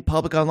American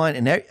public online.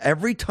 And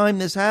every time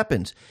this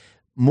happens,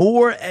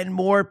 more and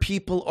more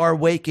people are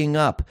waking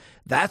up.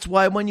 That's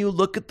why when you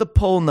look at the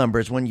poll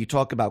numbers, when you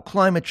talk about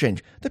climate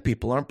change, the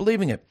people aren't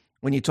believing it.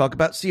 When you talk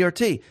about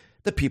CRT,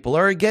 the people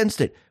are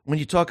against it. When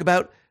you talk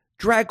about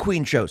drag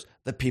queen shows,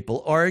 the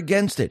people are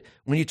against it.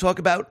 When you talk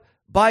about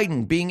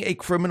Biden being a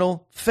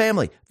criminal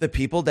family, the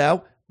people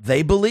now,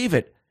 they believe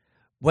it.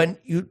 When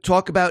you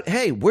talk about,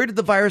 hey, where did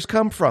the virus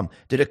come from?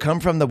 Did it come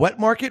from the wet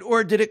market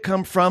or did it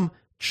come from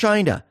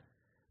China?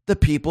 The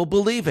people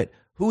believe it.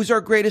 Who's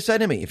our greatest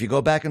enemy? If you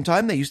go back in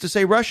time, they used to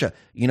say Russia.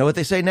 You know what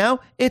they say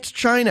now? It's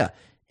China.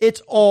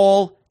 It's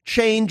all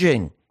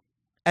changing.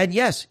 And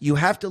yes, you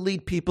have to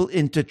lead people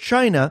into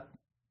China,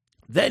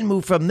 then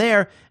move from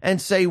there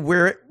and say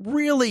where it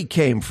really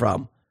came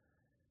from.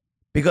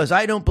 Because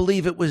I don't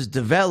believe it was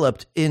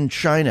developed in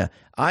China.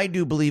 I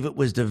do believe it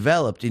was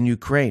developed in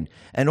Ukraine.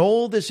 And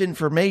all this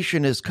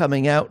information is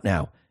coming out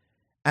now.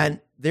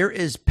 And there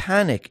is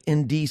panic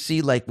in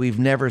D.C. like we've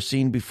never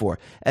seen before.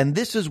 And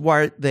this is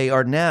why they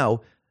are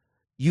now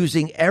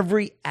using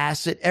every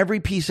asset, every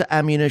piece of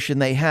ammunition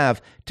they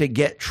have to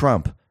get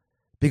Trump.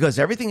 Because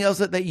everything else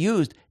that they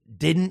used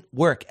didn't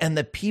work. And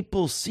the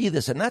people see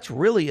this. And that's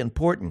really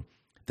important.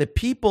 The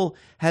people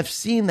have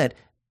seen that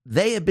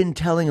they have been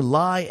telling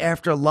lie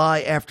after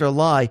lie after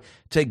lie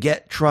to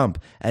get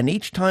Trump. And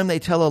each time they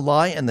tell a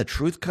lie and the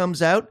truth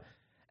comes out,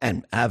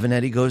 and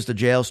Avenatti goes to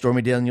jail,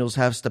 Stormy Daniels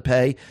has to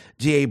pay,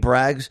 D.A.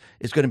 Braggs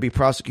is going to be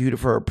prosecuted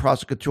for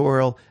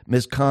prosecutorial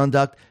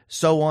misconduct,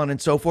 so on and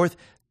so forth.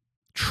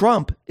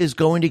 Trump is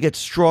going to get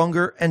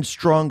stronger and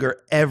stronger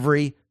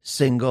every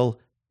single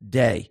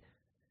day.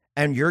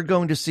 And you're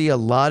going to see a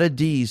lot of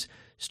D's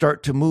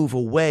start to move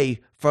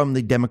away from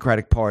the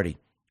Democratic Party.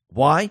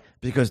 Why?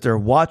 Because they're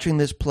watching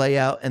this play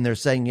out and they're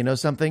saying, you know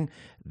something?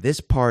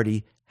 This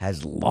party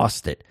has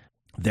lost it.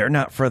 They're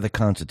not for the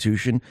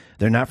Constitution.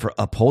 They're not for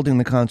upholding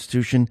the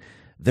Constitution.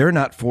 They're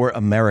not for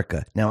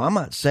America. Now, I'm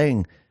not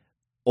saying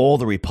all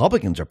the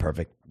Republicans are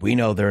perfect. We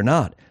know they're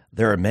not.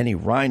 There are many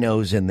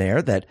rhinos in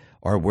there that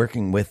are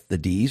working with the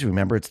D's.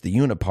 Remember, it's the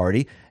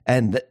Uniparty.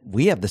 And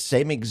we have the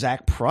same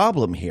exact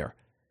problem here.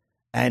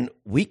 And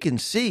we can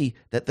see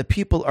that the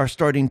people are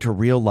starting to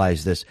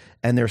realize this,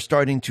 and they're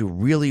starting to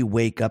really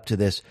wake up to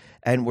this,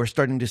 and we're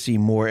starting to see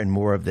more and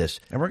more of this.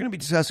 And we're going to be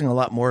discussing a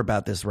lot more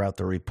about this throughout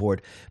the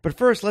report. But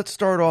first, let's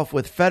start off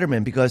with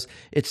Fetterman, because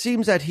it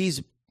seems that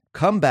he's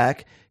come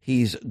back.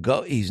 He's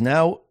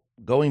now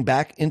going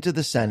back into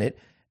the Senate,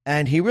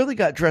 and he really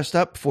got dressed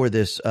up for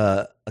this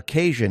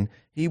occasion.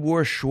 He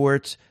wore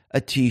shorts, a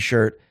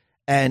T-shirt,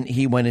 and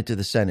he went into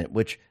the Senate,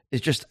 which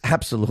is just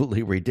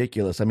absolutely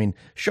ridiculous. I mean,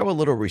 show a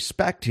little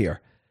respect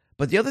here.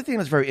 But the other thing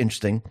that's very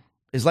interesting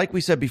is, like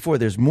we said before,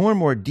 there's more and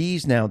more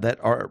Ds now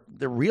they're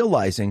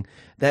realizing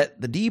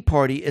that the D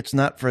party, it's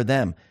not for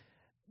them.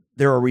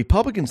 There are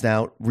Republicans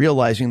now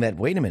realizing that,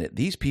 wait a minute,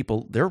 these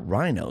people, they're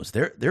rhinos.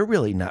 They're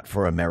really not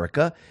for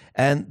America.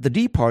 And the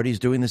D party is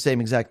doing the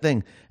same exact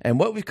thing. And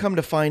what we've come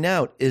to find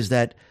out is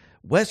that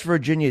West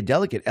Virginia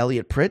delegate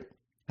Elliot Pritt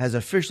has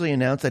officially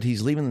announced that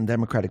he's leaving the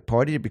Democratic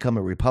Party to become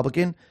a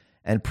Republican.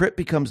 And Pritt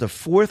becomes the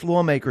fourth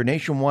lawmaker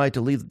nationwide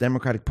to leave the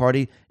Democratic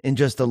Party in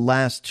just the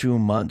last 2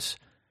 months.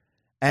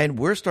 And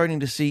we're starting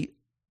to see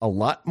a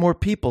lot more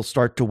people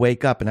start to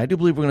wake up. And I do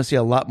believe we're going to see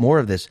a lot more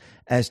of this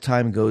as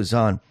time goes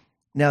on.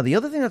 Now, the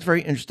other thing that's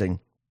very interesting,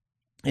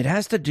 it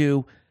has to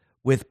do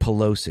with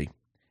Pelosi.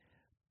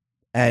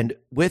 And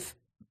with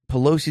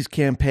Pelosi's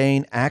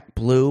campaign, Act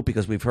Blue,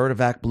 because we've heard of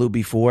Act Blue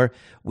before,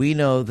 we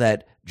know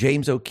that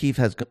James O'Keefe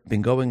has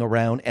been going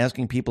around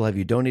asking people, have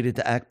you donated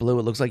to Act Blue?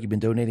 It looks like you've been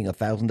donating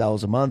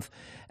 $1,000 a month.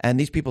 And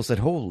these people said,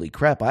 holy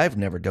crap, I've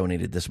never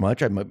donated this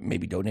much. I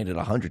maybe donated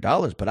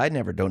 $100, but I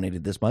never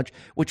donated this much,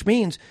 which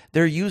means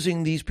they're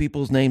using these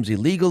people's names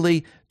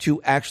illegally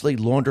to actually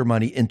launder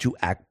money into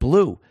Act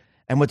Blue.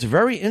 And what's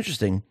very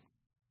interesting,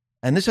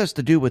 and this has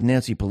to do with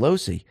Nancy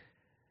Pelosi,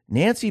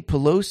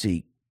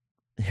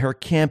 her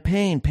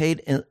campaign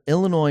paid an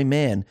Illinois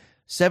man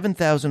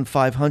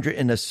 $7,500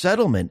 in a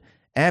settlement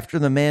after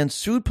the man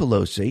sued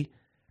Pelosi,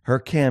 her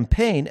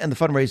campaign, and the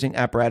fundraising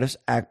apparatus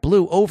Act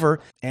Blue over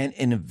an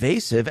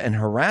invasive and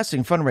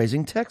harassing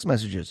fundraising text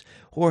messages.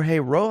 Jorge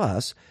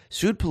Rojas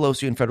sued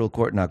Pelosi in federal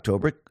court in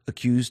October,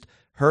 accused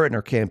her and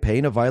her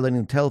campaign of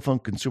violating the Telephone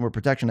Consumer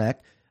Protection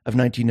Act of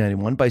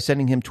 1991 by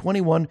sending him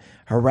 21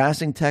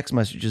 harassing text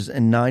messages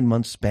in 9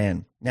 months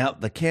span. Now,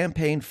 the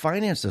campaign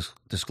finance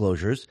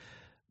disclosures,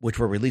 which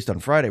were released on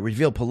Friday,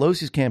 revealed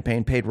Pelosi's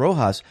campaign paid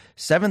Rojas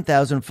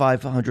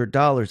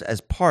 $7,500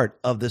 as part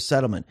of the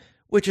settlement,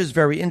 which is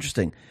very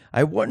interesting.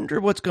 I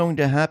wonder what's going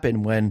to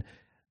happen when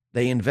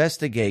they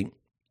investigate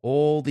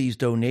all these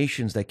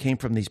donations that came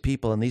from these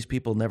people, and these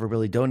people never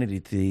really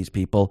donated to these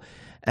people,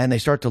 and they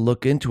start to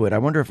look into it. I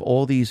wonder if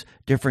all these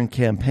different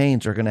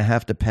campaigns are going to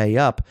have to pay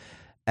up.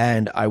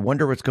 And I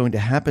wonder what's going to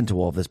happen to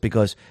all of this,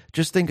 because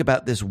just think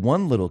about this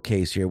one little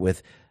case here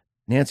with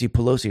Nancy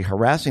Pelosi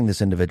harassing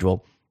this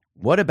individual.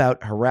 What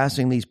about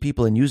harassing these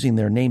people and using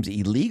their names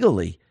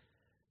illegally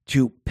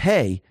to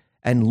pay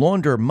and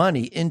launder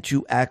money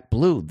into Act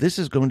Blue? This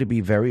is going to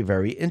be very,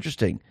 very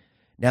interesting.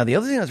 Now, the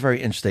other thing that's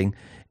very interesting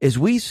is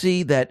we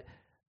see that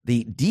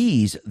the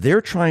Ds, they're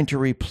trying to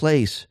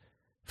replace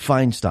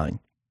Feinstein.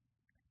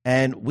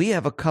 And we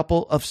have a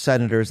couple of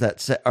senators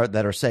that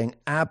are saying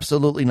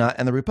absolutely not.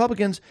 And the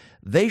Republicans,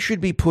 they should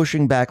be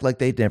pushing back like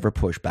they'd never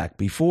pushed back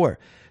before.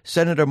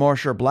 Senator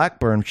Marsha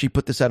Blackburn, she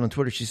put this out on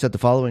Twitter. She said the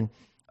following: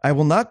 I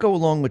will not go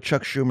along with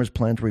Chuck Schumer's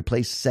plan to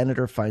replace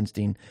Senator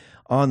Feinstein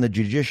on the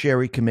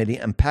Judiciary Committee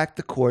and pack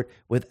the court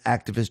with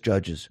activist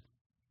judges.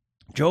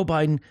 Joe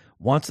Biden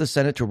wants the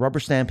Senate to rubber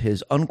stamp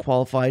his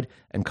unqualified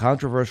and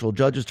controversial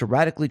judges to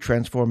radically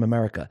transform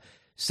America.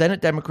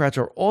 Senate Democrats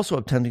are also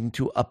attempting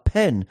to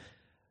append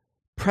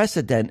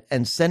precedent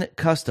and Senate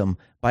custom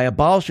by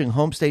abolishing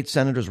home state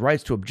senators'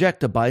 rights to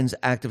object to Biden's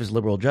activist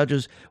liberal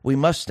judges. We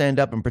must stand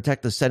up and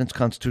protect the Senate's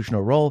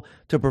constitutional role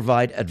to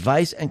provide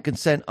advice and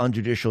consent on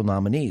judicial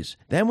nominees.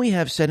 Then we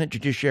have Senate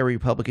Judiciary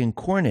Republican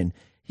Cornyn.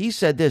 He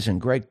said this, and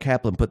Greg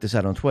Kaplan put this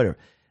out on Twitter.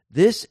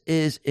 This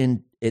is,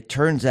 it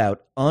turns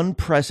out,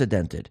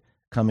 unprecedented,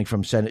 coming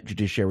from Senate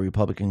Judiciary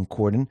Republican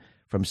Cornyn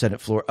from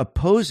Senate floor,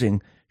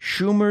 opposing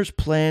Schumer's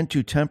plan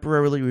to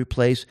temporarily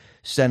replace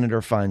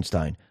Senator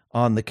Feinstein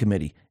on the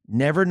committee.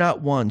 Never,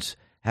 not once,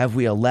 have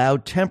we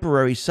allowed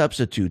temporary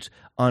substitutes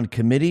on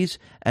committees,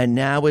 and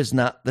now is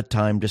not the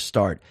time to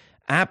start.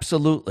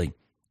 Absolutely.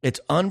 It's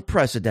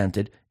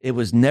unprecedented. It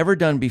was never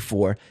done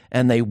before,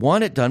 and they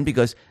want it done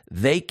because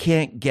they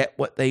can't get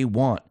what they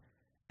want.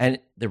 And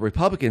the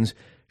Republicans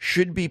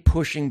should be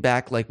pushing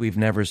back like we've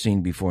never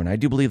seen before, and I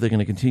do believe they're going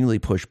to continually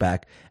push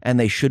back, and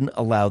they shouldn't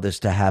allow this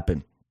to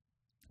happen.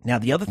 Now,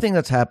 the other thing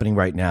that's happening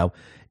right now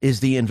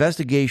is the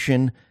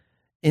investigation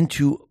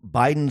into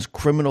Biden's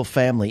criminal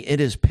family.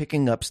 It is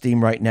picking up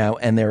steam right now,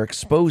 and they're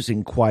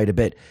exposing quite a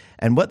bit.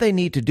 And what they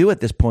need to do at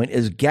this point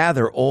is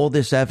gather all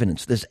this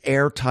evidence, this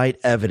airtight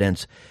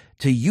evidence,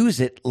 to use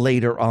it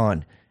later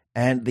on.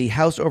 And the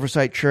House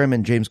Oversight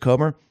Chairman, James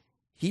Comer,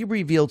 he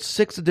revealed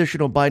 6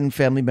 additional Biden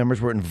family members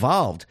were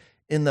involved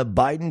in the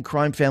Biden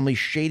crime family's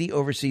shady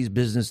overseas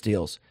business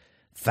deals.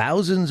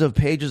 Thousands of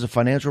pages of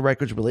financial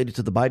records related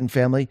to the Biden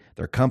family,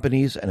 their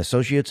companies and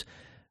associates,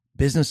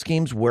 business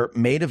schemes were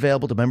made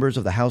available to members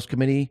of the House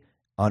Committee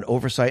on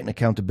Oversight and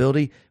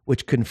Accountability,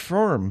 which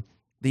confirm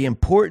the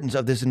importance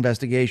of this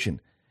investigation.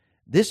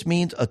 This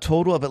means a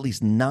total of at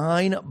least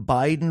 9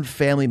 Biden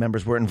family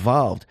members were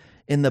involved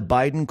in the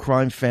Biden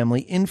crime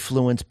family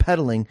influence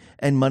peddling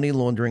and money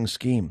laundering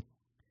scheme.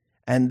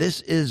 And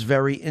this is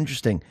very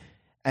interesting.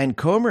 And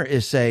Comer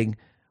is saying,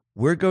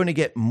 we're going to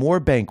get more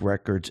bank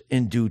records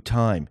in due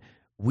time.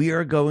 We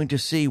are going to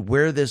see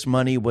where this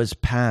money was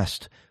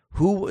passed,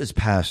 who was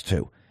passed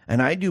to.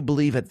 And I do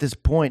believe at this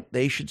point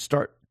they should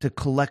start to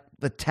collect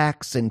the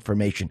tax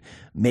information.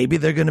 Maybe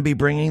they're going to be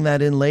bringing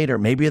that in later.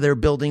 Maybe they're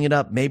building it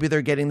up. Maybe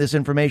they're getting this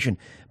information.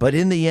 But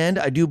in the end,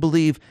 I do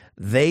believe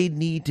they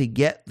need to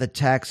get the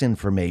tax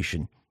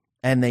information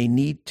and they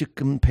need to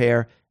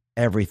compare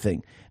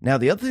everything. Now,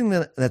 the other thing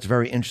that's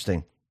very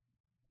interesting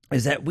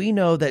is that we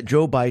know that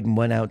Joe Biden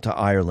went out to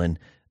Ireland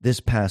this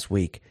past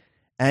week.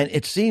 And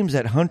it seems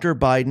that Hunter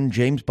Biden,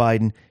 James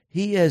Biden,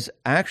 he has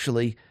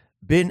actually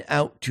been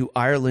out to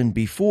Ireland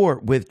before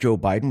with Joe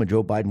Biden, when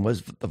Joe Biden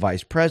was the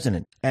vice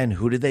president. And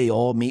who did they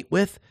all meet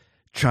with?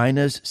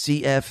 China's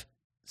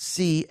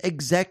CFC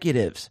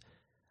executives.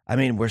 I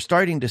mean, we're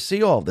starting to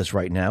see all this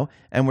right now,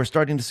 and we're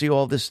starting to see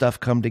all this stuff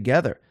come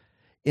together.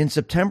 In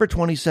September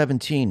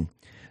 2017,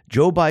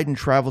 Joe Biden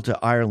traveled to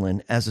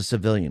Ireland as a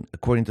civilian,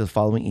 according to the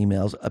following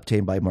emails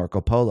obtained by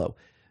Marco Polo.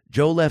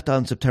 Joe left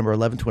on September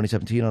 11,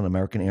 2017 on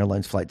American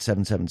Airlines Flight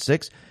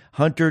 776.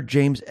 Hunter,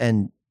 James,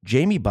 and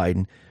Jamie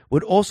Biden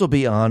would also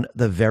be on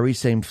the very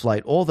same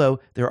flight, although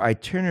their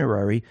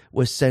itinerary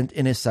was sent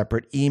in a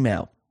separate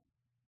email.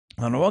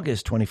 On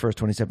August 21st,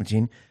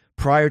 2017,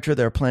 prior to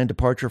their planned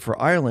departure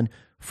for Ireland,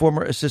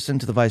 former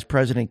assistant to the vice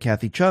president,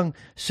 Kathy Chung,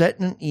 sent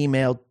an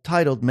email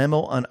titled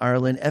Memo on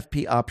Ireland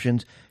FP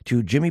Options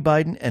to Jimmy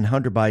Biden and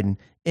Hunter Biden.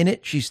 In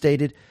it, she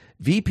stated,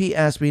 VP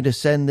asked me to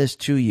send this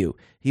to you.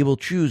 He will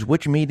choose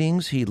which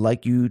meetings he'd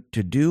like you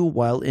to do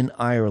while in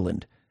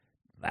Ireland.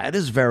 That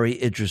is very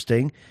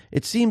interesting.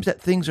 It seems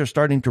that things are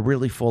starting to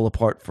really fall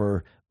apart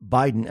for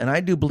Biden, and I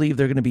do believe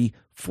they're going to be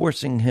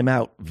forcing him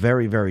out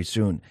very, very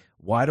soon.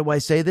 Why do I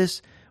say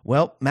this?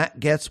 Well, Matt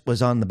Gaetz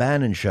was on the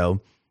Bannon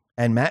show,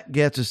 and Matt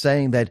Gaetz is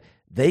saying that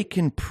they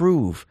can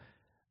prove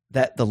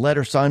that the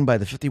letter signed by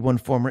the 51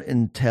 former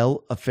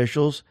Intel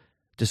officials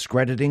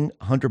discrediting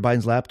Hunter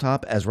Biden's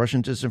laptop as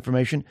Russian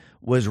disinformation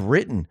was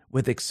written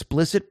with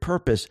explicit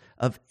purpose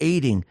of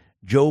aiding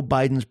Joe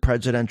Biden's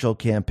presidential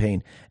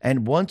campaign.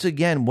 And once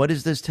again, what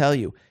does this tell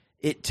you?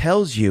 It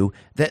tells you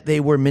that they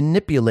were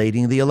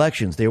manipulating the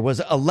elections. There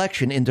was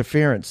election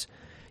interference.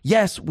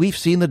 Yes, we've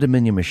seen the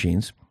Dominion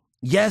machines.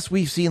 Yes,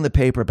 we've seen the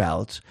paper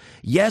ballots.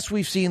 Yes,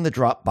 we've seen the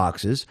drop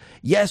boxes.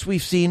 Yes,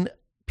 we've seen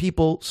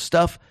people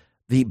stuff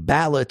the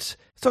ballots.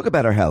 Let's talk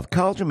about our health.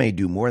 Collagen may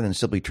do more than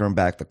simply turn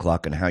back the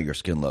clock on how your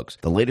skin looks.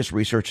 The latest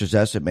research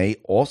suggests it may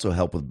also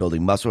help with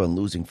building muscle and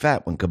losing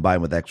fat when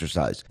combined with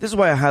exercise. This is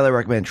why I highly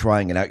recommend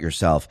trying it out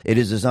yourself. It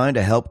is designed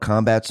to help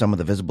combat some of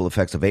the visible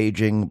effects of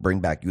aging, bring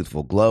back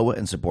youthful glow,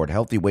 and support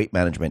healthy weight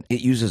management.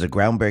 It uses a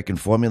groundbreaking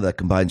formula that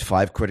combines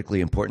 5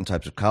 critically important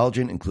types of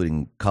collagen,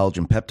 including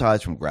collagen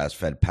peptides from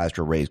grass-fed,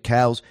 pasture-raised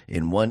cows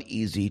in one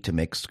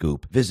easy-to-mix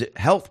scoop. Visit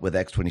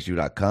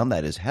healthwithx22.com.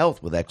 That is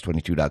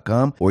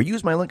healthwithx22.com. Or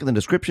use my link in the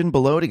description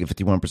below to get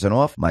 51%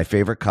 off my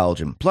favorite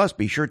collagen. Plus,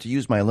 be sure to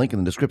use my link in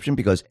the description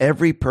because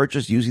every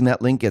purchase using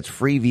that link gets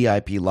free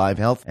VIP live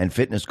health and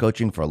fitness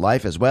coaching for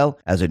life, as well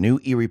as a new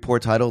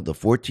e-report titled The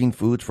 14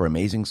 Foods for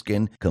Amazing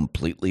Skin,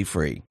 completely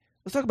free.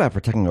 Let's talk about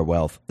protecting our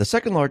wealth. The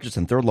second largest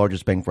and third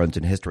largest bank runs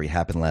in history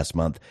happened last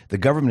month. The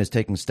government is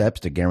taking steps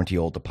to guarantee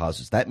all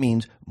deposits. That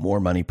means more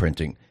money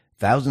printing.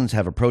 Thousands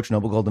have approached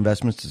Noble Gold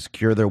Investments to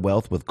secure their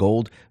wealth with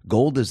gold.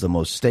 Gold is the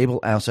most stable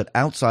asset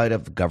outside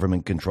of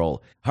government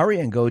control. Hurry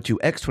and go to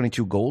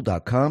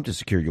x22gold.com to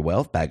secure your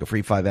wealth. Bag a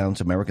free 5-ounce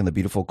American the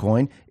Beautiful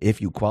coin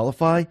if you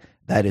qualify.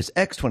 That is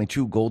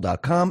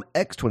x22gold.com,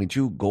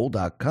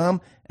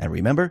 x22gold.com. And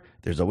remember,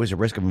 there's always a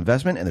risk of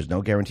investment and there's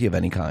no guarantee of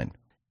any kind.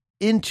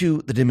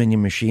 Into the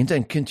Dominion machines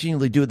and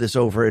continually do this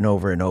over and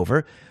over and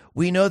over.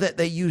 We know that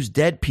they use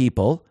dead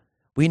people.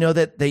 We know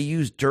that they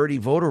use dirty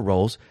voter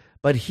rolls.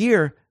 But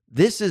here,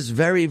 this is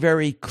very,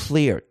 very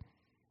clear.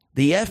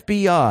 The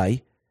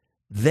FBI,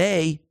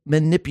 they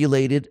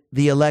manipulated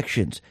the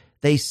elections.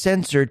 They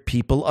censored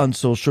people on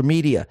social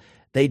media.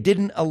 They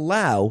didn't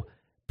allow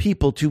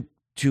people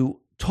to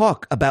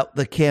talk about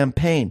the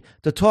campaign,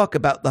 to talk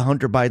about the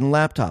Hunter Biden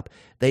laptop.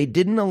 They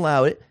didn't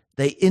allow it.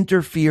 They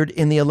interfered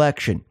in the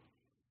election.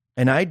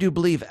 And I do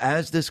believe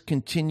as this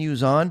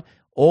continues on,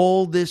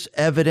 all this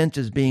evidence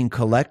is being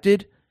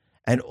collected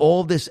and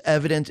all this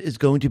evidence is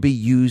going to be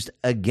used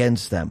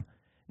against them.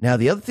 Now,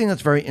 the other thing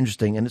that's very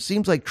interesting, and it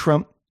seems like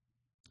Trump,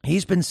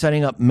 he's been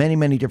setting up many,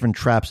 many different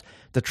traps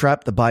to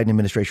trap the Biden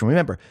administration.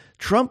 Remember,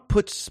 Trump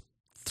puts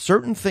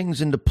certain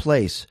things into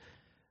place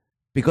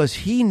because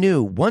he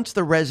knew once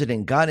the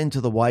resident got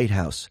into the White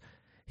House,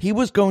 he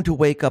was going to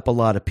wake up a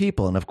lot of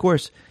people. And of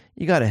course,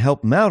 you got to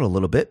help him out a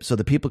little bit so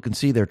that people can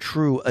see their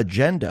true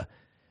agenda.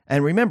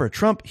 And remember,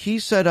 Trump, he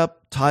set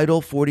up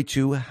Title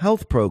 42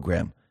 health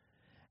program.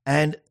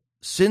 And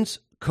since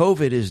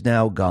COVID is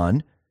now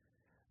gone,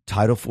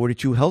 Title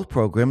 42 health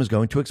program is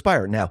going to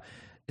expire. Now,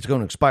 it's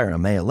going to expire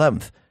on May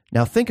 11th.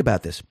 Now, think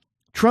about this.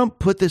 Trump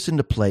put this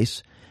into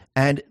place,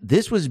 And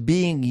this was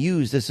being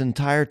used this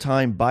entire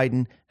time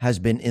Biden has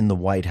been in the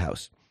White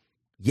House.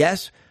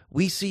 Yes,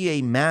 we see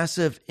a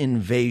massive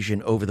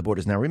invasion over the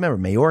borders. Now, remember,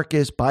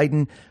 Mayorkas,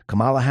 Biden,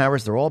 Kamala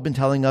Harris, they're all been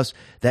telling us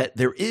that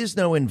there is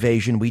no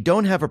invasion. We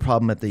don't have a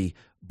problem at the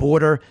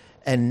border.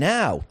 And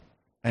now,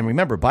 and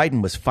remember,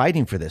 Biden was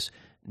fighting for this.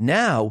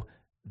 Now,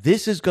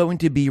 this is going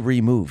to be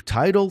removed.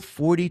 Title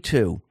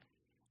 42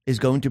 is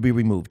going to be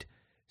removed.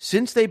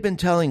 Since they've been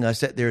telling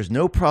us that there's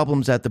no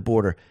problems at the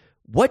border,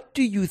 what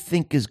do you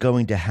think is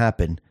going to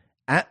happen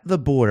at the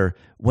border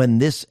when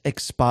this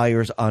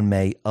expires on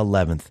May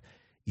 11th?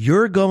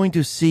 You're going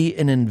to see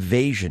an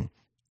invasion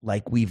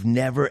like we've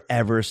never,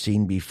 ever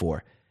seen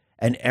before.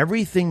 And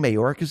everything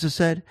Mayorkas has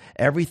said,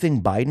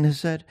 everything Biden has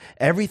said,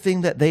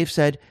 everything that they've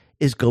said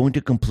is going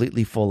to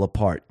completely fall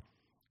apart.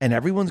 And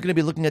everyone's going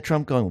to be looking at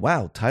Trump going,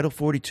 wow, Title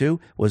 42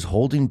 was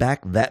holding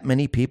back that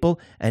many people,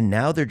 and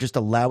now they're just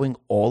allowing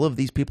all of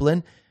these people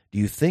in. Do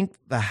you think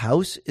the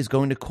House is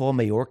going to call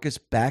Mayorkas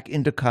back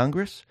into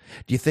Congress?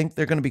 Do you think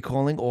they're going to be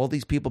calling all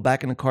these people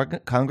back into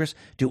Congress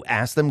to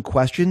ask them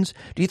questions?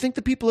 Do you think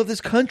the people of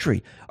this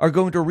country are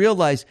going to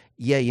realize,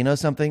 yeah, you know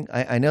something?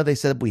 I know they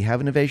said we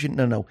have an invasion.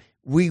 No,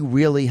 we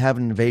really have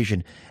an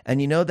invasion. And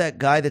you know that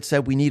guy that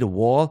said we need a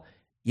wall?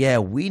 Yeah,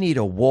 we need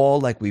a wall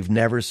like we've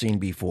never seen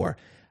before.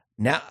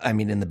 Now, I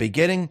mean, in the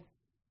beginning,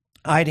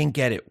 I didn't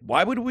get it.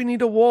 Why would we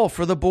need a wall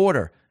for the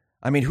border?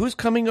 I mean, who's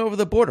coming over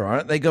the border?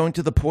 Aren't they going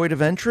to the point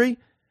of entry?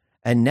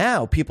 And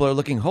now people are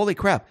looking, holy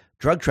crap,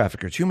 drug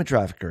traffickers, human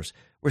traffickers.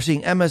 We're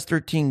seeing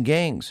MS-13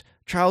 gangs,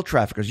 child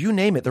traffickers, you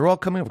name it. They're all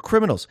coming over,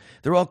 criminals.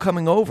 They're all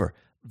coming over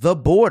the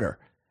border.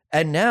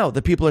 And now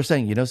the people are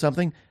saying, you know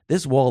something?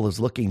 This wall is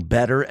looking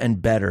better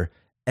and better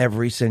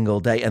every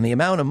single day. And the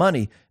amount of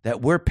money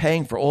that we're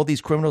paying for all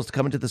these criminals to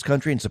come into this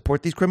country and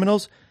support these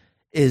criminals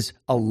is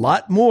a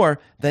lot more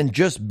than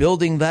just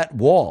building that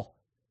wall.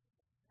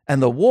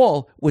 And the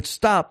wall would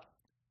stop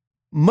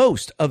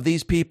most of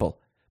these people.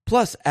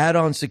 Plus, add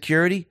on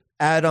security,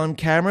 add on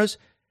cameras.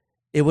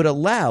 It would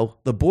allow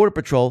the Border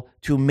Patrol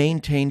to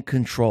maintain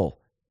control.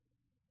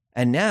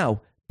 And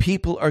now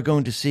people are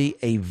going to see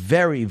a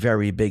very,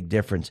 very big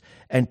difference.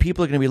 And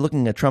people are going to be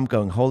looking at Trump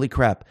going, holy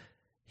crap,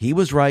 he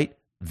was right.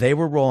 They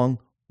were wrong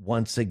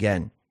once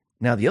again.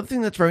 Now, the other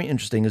thing that's very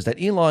interesting is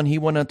that Elon, he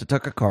went on to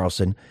Tucker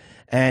Carlson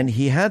and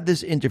he had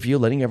this interview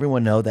letting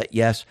everyone know that,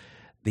 yes,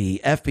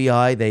 the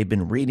FBI, they've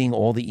been reading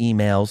all the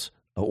emails,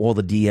 all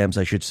the DMs,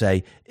 I should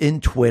say,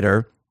 in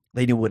Twitter.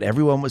 They knew what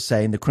everyone was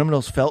saying. The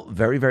criminals felt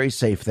very, very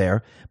safe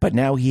there. But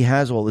now he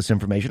has all this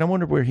information. I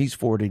wonder where he's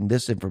forwarding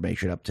this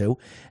information up to.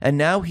 And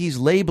now he's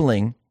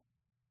labeling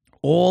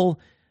all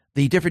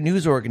the different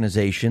news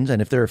organizations.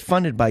 And if they're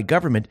funded by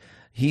government,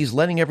 he's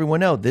letting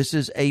everyone know this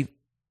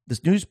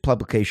news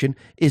publication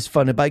is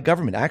funded by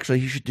government.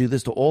 Actually, he should do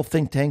this to all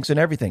think tanks and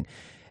everything.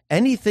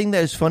 Anything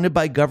that is funded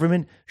by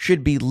government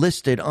should be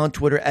listed on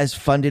Twitter as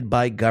funded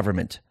by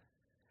government.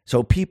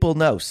 So people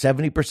know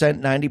 70%,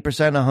 90%,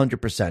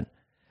 100%.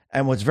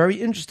 And what's very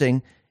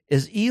interesting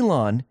is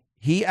Elon,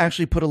 he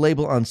actually put a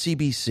label on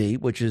CBC,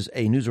 which is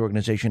a news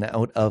organization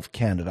out of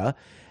Canada.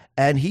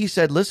 And he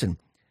said, listen,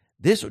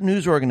 this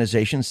news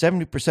organization,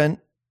 70%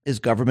 is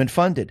government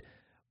funded.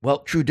 Well,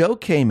 Trudeau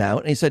came out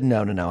and he said,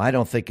 no, I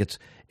don't think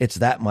it's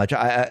that much.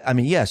 I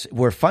mean, yes,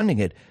 we're funding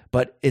it,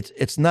 but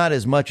it's not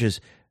as much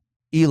as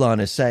Elon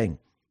is saying.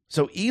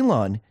 So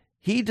Elon,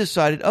 he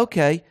decided,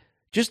 okay,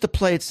 just to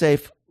play it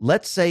safe,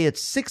 let's say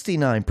it's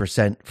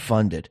 69%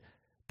 funded,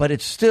 but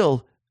it's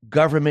still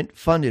government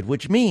funded,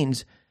 which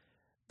means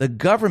the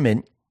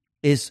government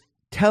is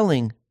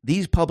telling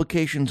these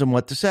publications on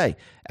what to say.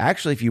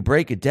 Actually, if you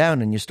break it down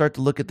and you start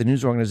to look at the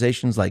news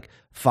organizations like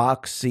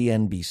Fox,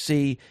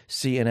 CNBC,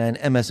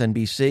 CNN,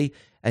 MSNBC,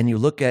 and you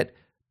look at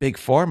Big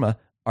Pharma,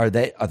 are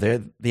they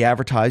the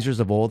advertisers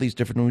of all these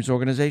different news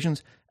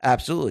organizations?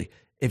 Absolutely.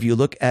 If you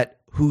look at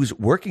who's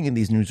working in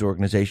these news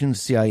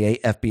organizations, CIA,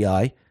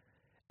 FBI,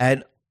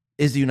 and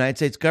is the United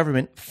States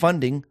government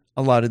funding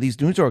a lot of these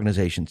news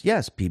organizations?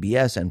 Yes,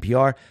 PBS,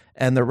 NPR,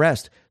 and the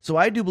rest. So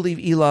I do believe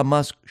Elon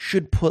Musk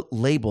should put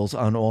labels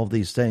on all of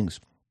these things.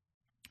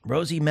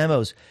 Rosie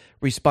Memos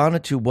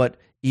responded to what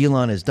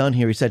Elon has done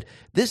here. He said,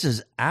 this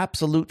is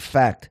absolute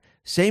fact.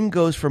 Same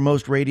goes for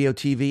most radio,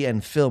 TV,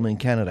 and film in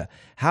Canada.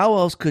 How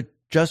else could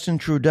Justin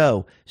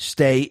Trudeau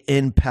stay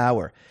in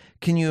power?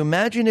 Can you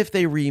imagine if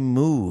they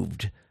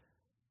removed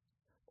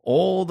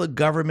all the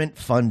government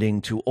funding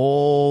to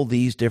all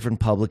these different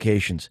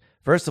publications?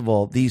 First of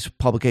all, these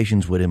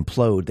publications would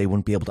implode. They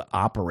wouldn't be able to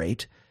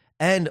operate.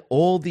 And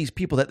all these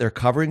people that they're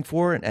covering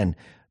for and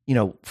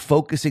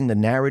focusing the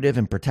narrative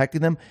and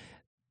protecting them,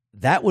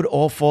 that would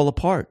all fall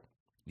apart.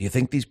 Do you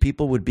think these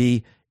people would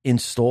be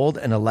installed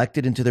and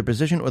elected into their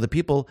position? Or the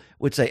people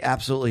would say,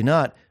 absolutely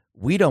not.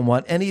 We don't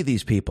want any of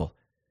these people.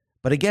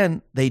 But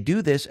again, they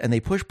do this and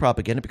they push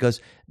propaganda because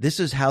this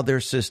is how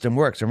their system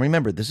works. And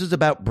remember, this is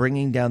about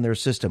bringing down their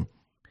system.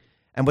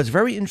 And what's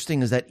very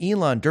interesting is that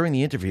Elon, during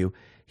the interview,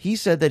 he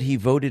said that he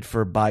voted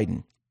for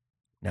Biden.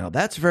 Now,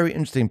 that's very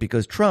interesting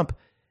because Trump,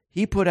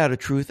 he put out a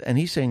truth and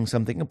he's saying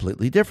something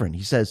completely different.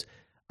 He says,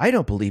 I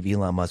don't believe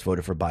Elon Musk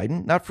voted for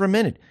Biden, not for a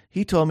minute.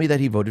 He told me that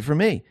he voted for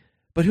me.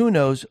 But who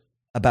knows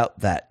about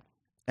that?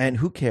 And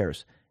who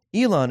cares?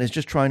 Elon is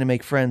just trying to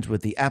make friends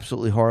with the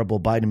absolutely horrible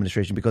Biden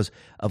administration because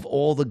of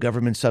all the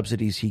government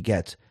subsidies he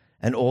gets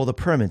and all the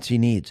permits he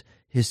needs.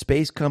 His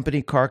space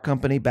company, car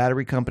company,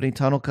 battery company,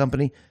 tunnel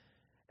company,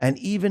 and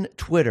even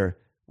Twitter,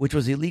 which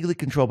was illegally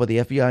controlled by the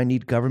FBI,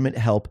 need government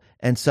help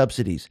and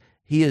subsidies.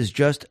 He is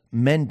just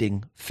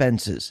mending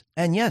fences.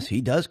 And yes,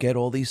 he does get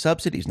all these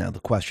subsidies. Now,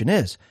 the question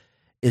is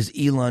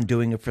Elon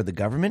doing it for the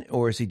government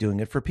or is he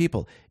doing it for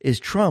people? Is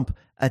Trump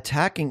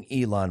attacking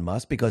Elon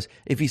Musk? Because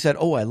if he said,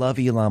 oh, I love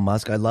Elon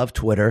Musk, I love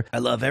Twitter, I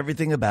love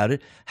everything about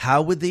it,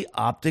 how would the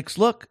optics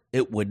look?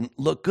 It wouldn't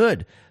look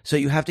good. So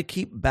you have to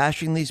keep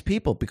bashing these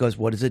people because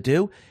what does it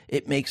do?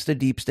 It makes the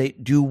deep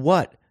state do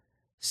what?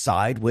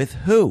 Side with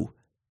who?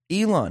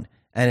 Elon.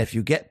 And if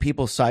you get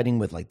people siding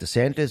with like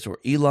DeSantis or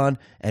Elon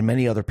and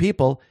many other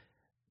people,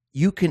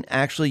 you can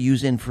actually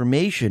use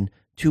information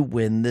to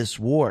win this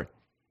war.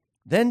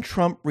 Then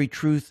Trump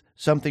retruth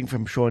something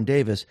from Sean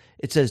Davis.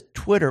 It says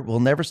Twitter will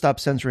never stop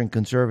censoring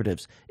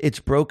conservatives. It's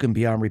broken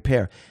beyond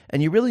repair.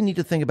 And you really need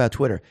to think about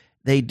Twitter.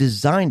 They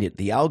designed it,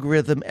 the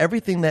algorithm,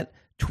 everything that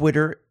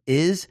Twitter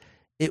is.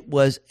 It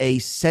was a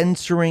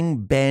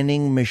censoring,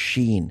 banning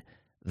machine.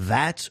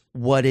 That's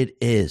what it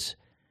is.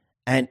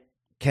 And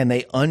can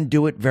they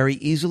undo it very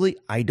easily?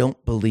 I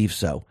don't believe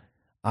so.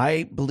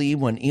 I believe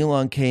when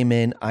Elon came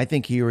in, I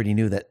think he already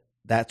knew that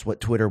that's what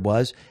Twitter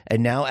was.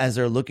 And now as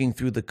they're looking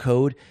through the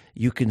code,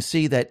 you can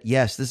see that,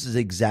 yes, this is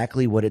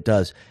exactly what it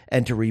does.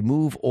 And to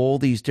remove all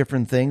these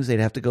different things, they'd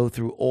have to go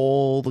through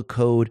all the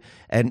code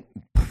and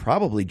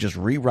probably just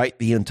rewrite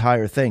the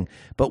entire thing.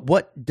 But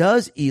what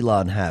does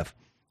Elon have?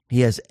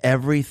 He has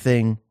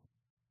everything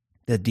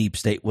the deep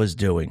state was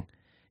doing.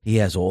 He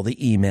has all the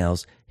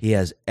emails. He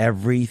has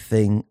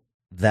everything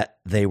that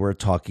they were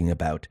talking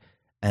about.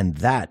 And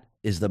that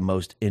is the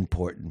most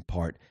important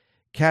part.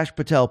 Kash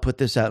Patel put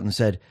this out and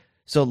said,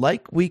 so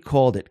like we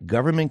called it,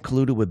 government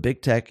colluded with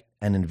big tech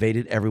and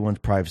invaded everyone's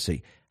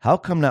privacy. How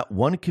come not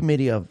one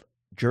committee of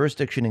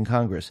jurisdiction in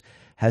Congress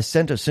has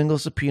sent a single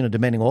subpoena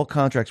demanding all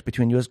contracts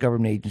between U.S.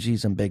 government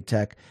agencies and big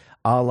tech,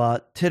 a la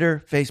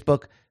Twitter,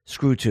 Facebook,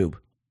 ScrewTube?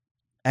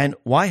 And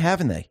why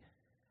haven't they?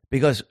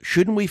 Because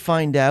shouldn't we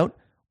find out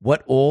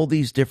what all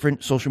these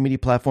different social media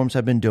platforms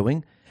have been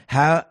doing?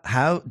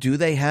 How do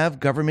they have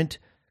government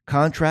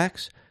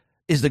contracts?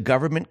 Is the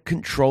government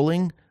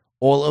controlling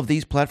all of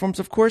these platforms?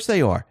 Of course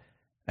they are.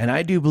 And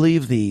I do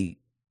believe the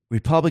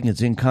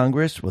Republicans in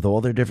Congress, with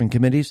all their different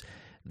committees,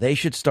 they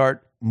should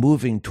start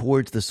moving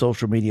towards the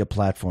social media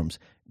platforms,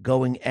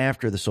 going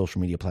after the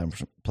social media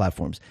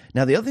platforms.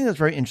 Now, the other thing that's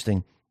very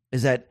interesting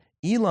is that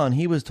Elon,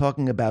 he was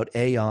talking about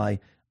AI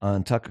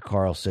on Tucker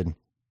Carlson,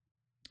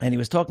 and he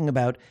was talking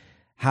about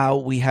how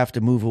we have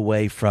to move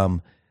away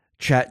from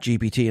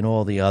ChatGPT and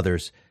all the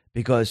others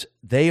because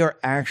they are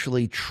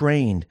actually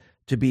trained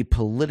to be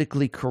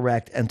politically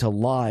correct and to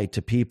lie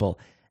to people.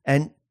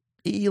 And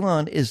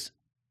Elon is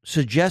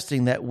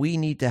suggesting that we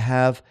need to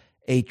have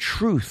a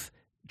truth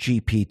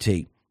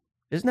GPT.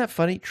 Isn't that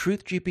funny?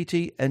 Truth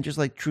GPT and just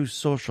like Truth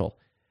Social.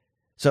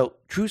 So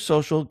Truth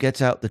Social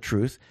gets out the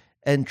truth,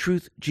 and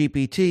Truth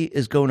GPT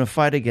is going to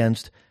fight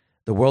against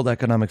the World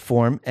Economic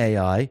Forum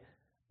AI,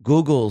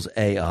 Google's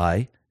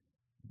AI,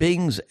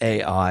 Bing's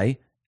AI,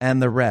 and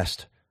the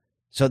rest.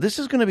 So this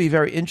is going to be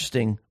very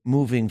interesting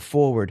moving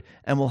forward,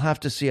 and we'll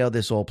have to see how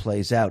this all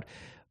plays out.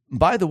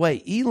 By the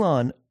way,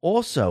 Elon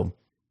also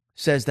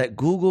says that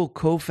Google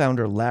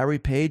co-founder Larry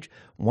Page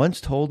once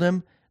told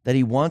him that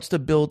he wants to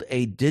build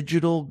a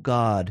digital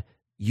god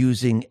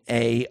using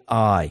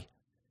AI.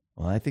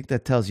 Well, I think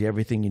that tells you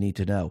everything you need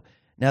to know.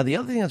 Now, the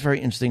other thing that's very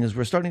interesting is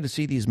we're starting to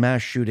see these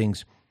mass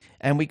shootings,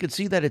 and we could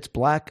see that it's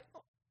black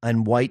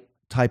and white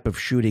type of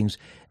shootings,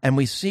 and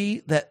we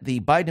see that the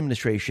Biden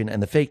administration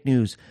and the fake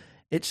news,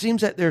 it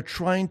seems that they're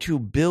trying to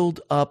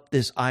build up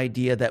this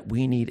idea that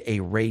we need a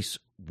race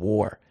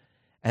war.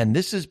 And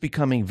this is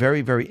becoming very,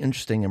 very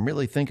interesting. And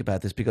really think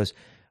about this because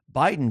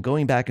Biden,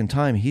 going back in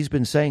time, he's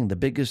been saying the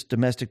biggest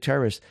domestic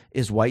terrorist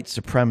is white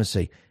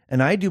supremacy.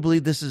 And I do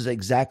believe this is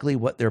exactly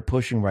what they're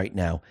pushing right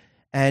now.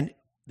 And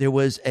there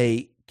was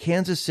a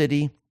Kansas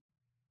City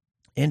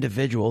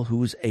individual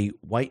who's a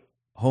white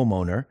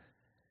homeowner.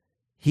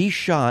 He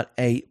shot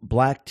a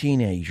black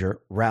teenager,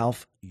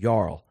 Ralph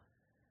Yarl.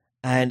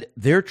 And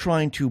they're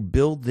trying to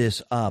build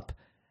this up.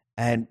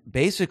 And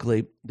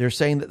basically, they're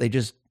saying that he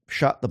just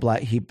shot the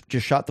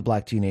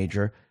black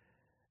teenager.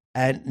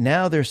 And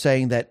now they're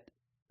saying that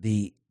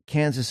the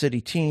Kansas City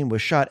teen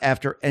was shot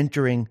after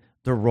entering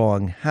the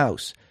wrong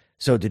house.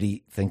 So did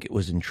he think it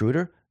was an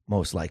intruder?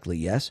 Most likely,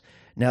 yes.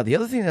 Now, the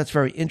other thing that's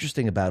very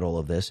interesting about all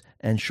of this,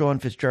 and Sean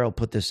Fitzgerald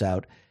put this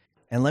out,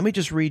 and let me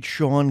just read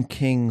Sean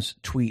King's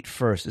tweet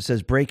first. It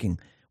says, breaking,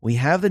 we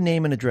have the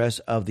name and address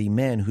of the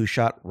man who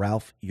shot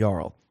Ralph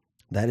Yarl.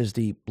 That is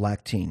the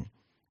black teen.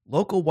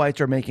 Local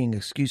whites are making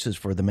excuses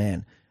for the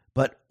man.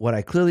 But what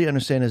I clearly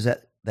understand is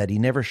that he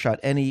never shot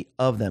any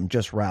of them,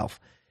 just Ralph.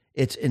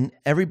 It's in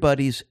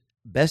everybody's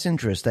best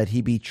interest that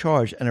he be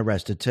charged and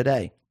arrested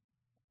today.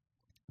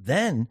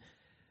 Then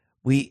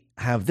we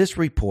have this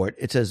report.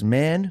 It says,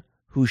 man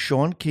who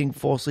Shaun King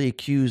falsely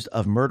accused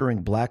of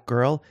murdering black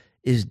girl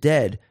is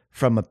dead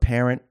from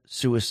apparent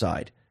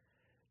suicide.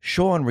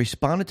 Shaun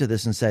responded to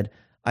this and said,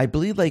 I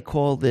believe they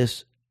call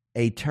this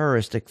a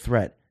terroristic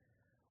threat.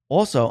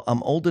 Also,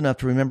 I'm old enough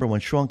to remember when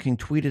Shaun King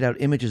tweeted out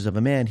images of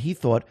a man he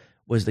thought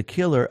was the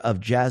killer of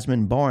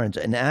Jasmine Barnes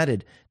and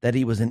added that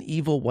he was an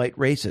evil white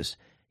racist.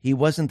 He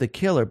wasn't the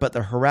killer, but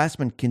the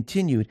harassment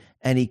continued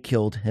and he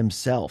killed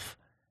himself.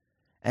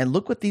 And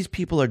look what these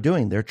people are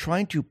doing. They're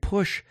trying to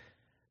push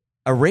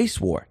a race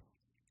war.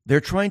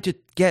 They're trying to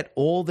get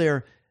all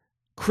their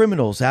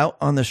criminals out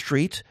on the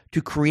streets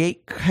to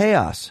create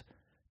chaos,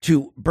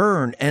 to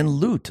burn and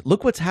loot.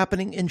 Look what's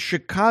happening in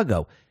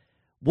Chicago.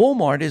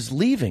 Walmart is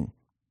leaving.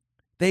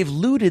 They've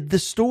looted the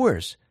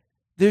stores.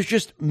 There's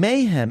just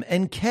mayhem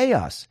and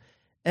chaos.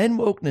 And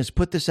Wokeness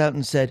put this out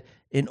and said,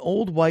 an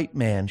old white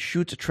man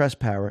shoots a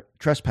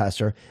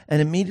trespasser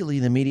and immediately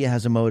the media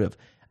has a motive.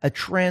 A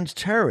trans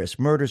terrorist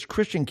murders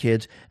Christian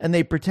kids and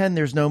they pretend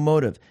there's no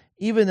motive,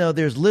 even though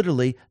there's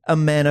literally a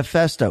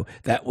manifesto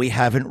that we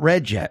haven't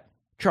read yet.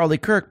 Charlie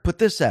Kirk put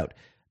this out.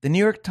 The New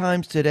York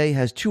Times today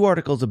has 2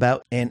 articles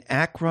about an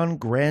Akron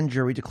grand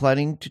jury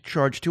declining to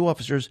charge 2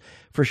 officers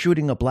for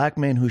shooting a black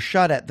man who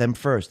shot at them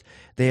first.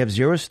 They have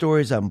 0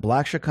 stories on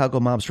black Chicago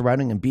mob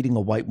surrounding and beating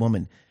a white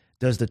woman.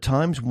 Does the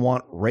Times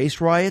want race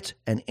riots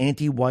and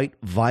anti-white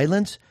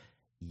violence?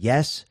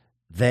 Yes,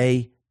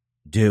 they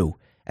do.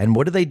 And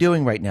what are they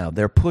doing right now?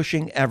 They're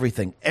pushing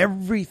everything.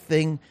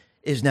 Everything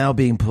is now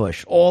being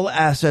pushed. All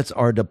assets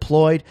are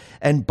deployed.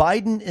 And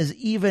Biden is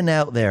even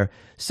out there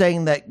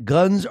saying that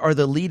guns are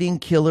the leading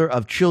killer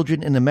of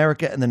children in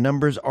America and the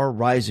numbers are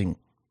rising.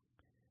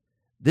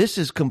 This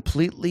is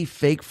completely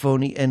fake,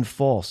 phony, and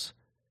false.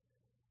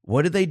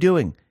 What are they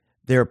doing?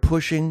 They're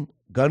pushing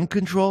gun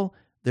control.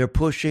 They're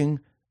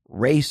pushing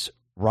race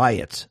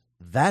riots.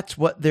 That's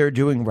what they're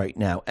doing right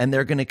now. And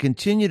they're going to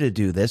continue to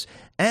do this.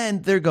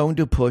 And they're going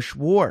to push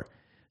war.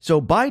 So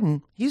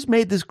Biden, he's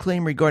made this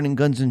claim regarding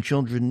guns and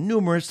children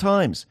numerous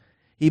times.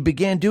 He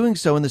began doing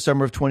so in the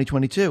summer of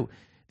 2022.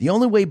 The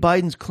only way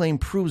Biden's claim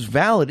proves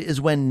valid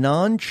is when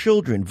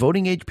non-children,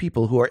 voting age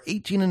people who are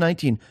 18 and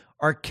 19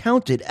 are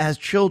counted as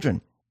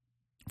children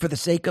for the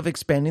sake of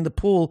expanding the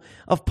pool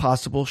of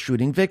possible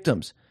shooting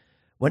victims.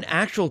 When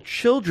actual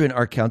children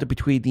are counted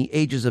between the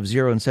ages of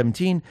 0 and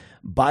 17,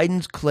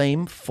 Biden's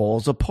claim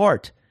falls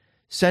apart.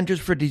 Centers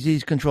for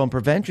Disease Control and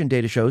Prevention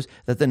data shows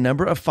that the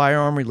number of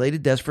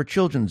firearm-related deaths for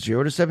children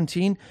 0 to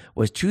 17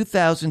 was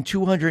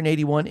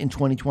 2,281 in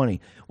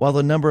 2020, while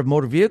the number of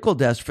motor vehicle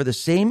deaths for the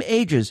same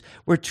ages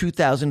were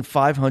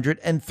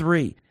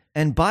 2,503.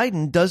 And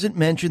Biden doesn't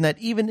mention that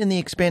even in the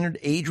expanded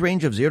age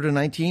range of 0 to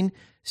 19,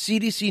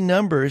 CDC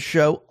numbers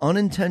show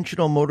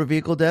unintentional motor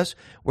vehicle deaths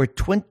were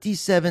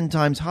 27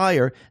 times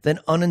higher than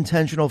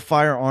unintentional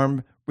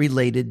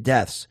firearm-related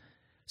deaths.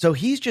 So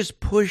he's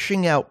just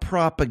pushing out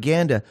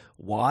propaganda.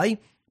 Why?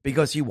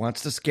 Because he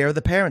wants to scare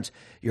the parents.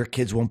 Your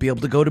kids won't be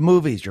able to go to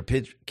movies. Your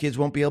kids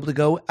won't be able to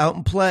go out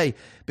and play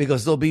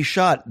because they'll be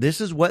shot.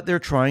 This is what they're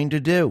trying to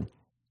do.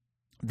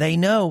 They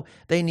know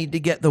they need to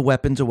get the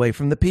weapons away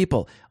from the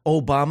people.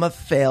 Obama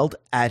failed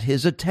at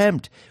his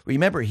attempt.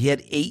 Remember, he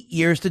had 8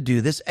 years to do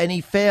this and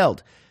he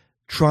failed.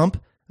 Trump.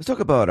 Let's talk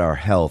about our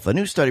health. A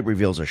new study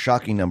reveals a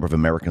shocking number of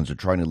Americans are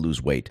trying to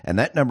lose weight, and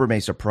that number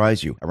may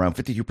surprise you. Around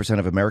 52%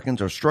 of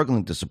Americans are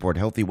struggling to support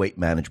healthy weight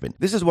management.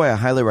 This is why I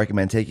highly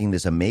recommend taking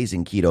this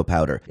amazing keto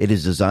powder. It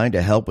is designed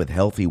to help with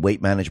healthy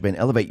weight management,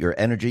 elevate your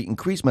energy,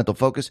 increase mental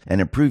focus, and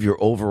improve your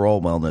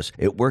overall wellness.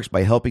 It works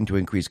by helping to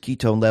increase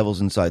ketone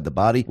levels inside the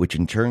body, which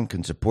in turn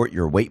can support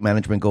your weight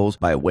management goals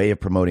by way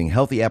of promoting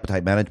healthy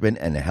appetite management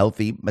and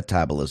healthy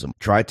metabolism.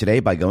 Try it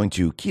today by going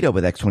to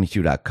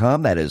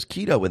ketowithx22.com. That is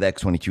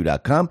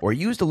ketowithx22.com. Or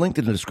use the link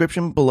in the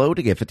description below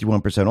to get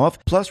 51%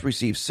 off, plus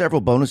receive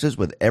several bonuses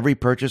with every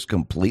purchase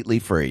completely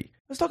free.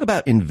 Let's talk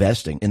about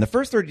investing. In the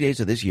first 30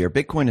 days of this year,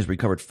 Bitcoin has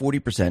recovered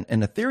 40%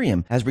 and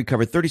Ethereum has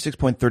recovered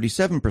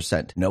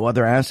 36.37%. No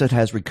other asset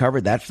has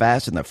recovered that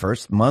fast in the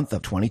first month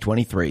of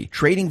 2023.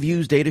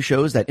 TradingView's data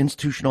shows that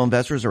institutional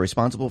investors are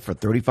responsible for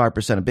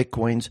 35% of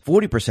Bitcoin's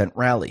 40%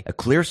 rally, a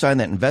clear sign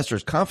that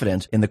investors'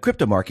 confidence in the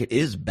crypto market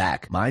is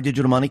back. My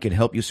Digital Money can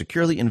help you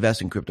securely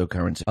invest in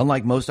cryptocurrency.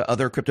 Unlike most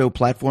other crypto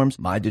platforms,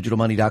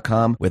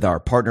 MyDigitalMoney.com, with our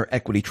partner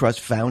Equity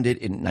Trust founded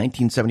in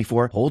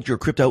 1974, holds your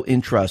crypto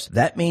in trust.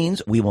 That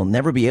means we will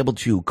never be able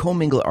to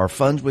commingle our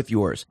funds with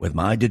yours. With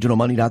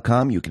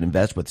MyDigitalMoney.com, you can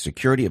invest with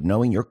security of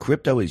knowing your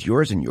crypto is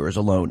yours and yours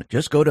alone.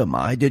 Just go to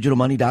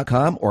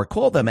MyDigitalMoney.com or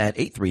call them at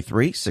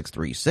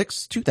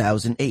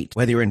 833-636-2008.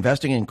 Whether you're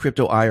investing in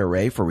crypto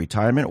IRA for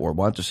retirement or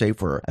want to save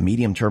for a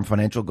medium-term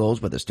financial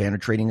goals with a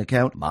standard trading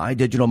account,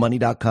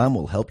 MyDigitalMoney.com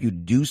will help you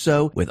do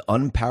so with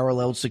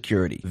unparalleled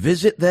security.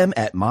 Visit them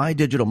at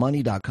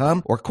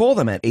MyDigitalMoney.com or call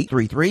them at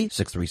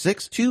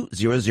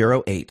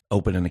 833-636-2008.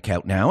 Open an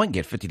account now and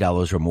get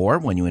 $50 or more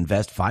when you invest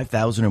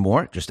 $5,000 or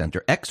more. Just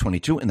enter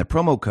X22 in the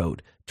promo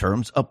code.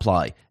 Terms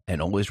apply. And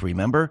always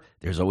remember,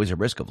 there's always a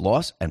risk of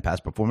loss, and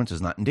past performance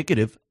is not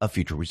indicative of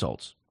future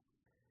results.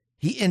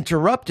 He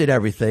interrupted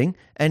everything,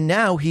 and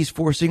now he's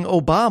forcing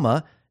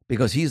Obama,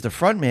 because he's the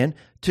front man,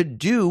 to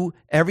do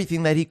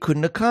everything that he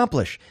couldn't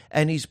accomplish.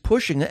 And he's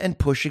pushing and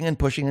pushing and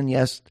pushing. And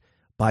yes,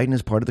 Biden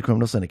is part of the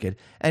criminal syndicate.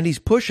 And he's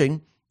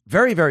pushing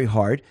very, very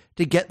hard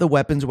to get the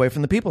weapons away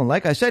from the people. And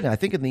like I said, I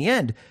think in the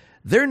end,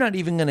 they're not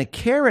even going to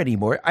care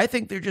anymore. I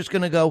think they're just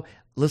going to go,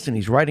 listen,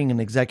 he's writing an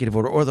executive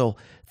order, or they'll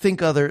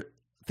think of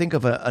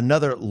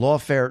another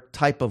lawfare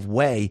type of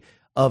way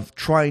of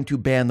trying to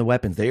ban the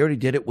weapons. They already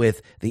did it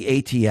with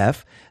the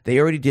ATF. They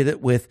already did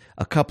it with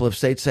a couple of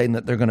states saying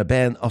that they're going to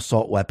ban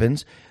assault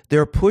weapons.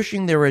 They're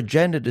pushing their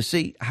agenda to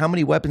see how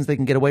many weapons they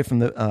can get away from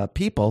the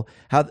people,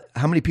 how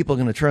many people are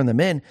going to turn them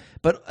in.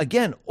 But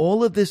again,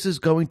 all of this is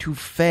going to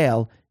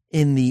fail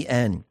in the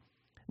end.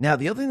 Now,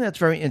 the other thing that's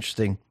very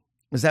interesting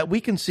is that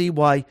we can see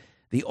why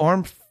the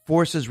armed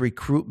forces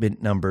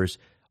recruitment numbers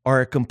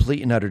are a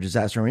complete and utter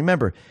disaster. And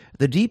remember,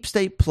 the deep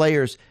state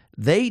players,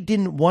 they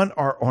didn't want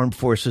our armed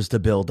forces to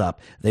build up.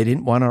 They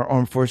didn't want our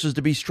armed forces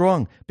to be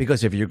strong,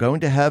 because if you're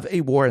going to have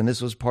a war, and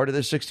this was part of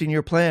their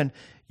 16-year plan,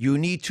 you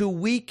need to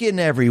weaken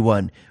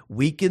everyone,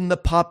 weaken the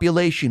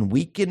population,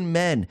 weaken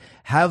men,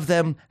 have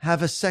them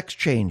have a sex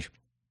change,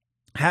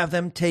 have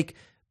them take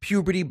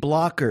puberty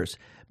blockers,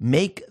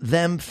 make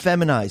them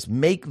feminized,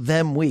 make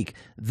them weak.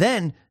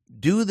 Then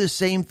do the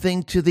same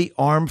thing to the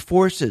armed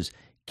forces.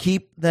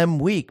 Keep them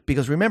weak,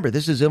 because remember,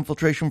 this is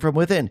infiltration from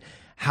within.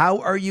 How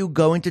are you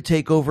going to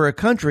take over a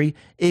country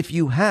if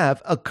you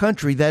have a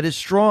country that is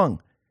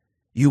strong?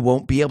 You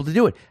won't be able to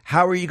do it.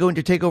 How are you going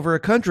to take over a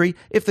country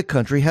if the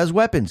country has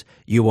weapons?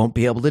 You won't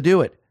be able to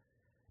do it.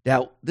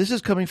 Now, this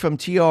is coming from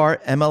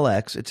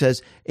TRMLX. It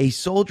says, a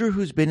soldier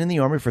who's been in the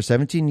Army for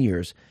 17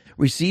 years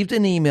received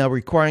an email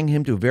requiring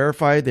him to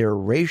verify their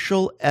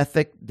racial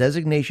ethnic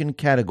designation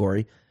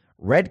category,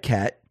 Red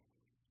Cat.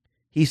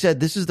 He said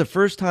this is the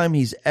first time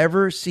he's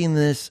ever seen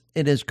this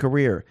in his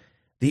career.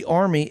 The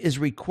Army is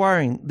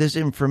requiring this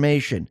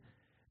information.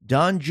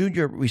 Don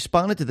Jr.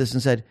 responded to this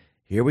and said,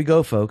 here we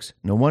go, folks.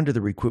 No wonder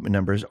the recruitment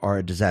numbers are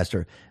a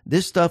disaster.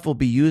 This stuff will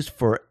be used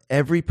for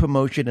every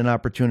promotion and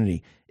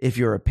opportunity. If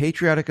you're a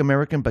patriotic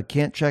American but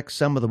can't check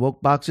some of the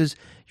woke boxes,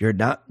 you're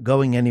not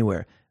going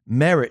anywhere.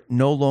 Merit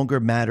no longer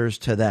matters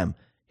to them.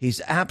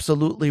 He's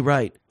absolutely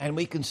right. And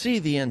we can see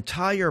the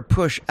entire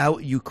push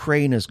out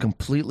Ukraine is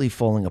completely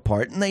falling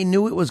apart. And they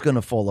knew it was going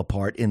to fall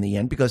apart in the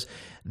end because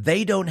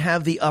they don't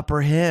have the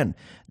upper hand.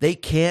 They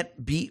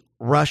can't beat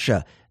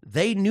Russia.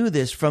 They knew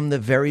this from the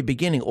very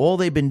beginning. All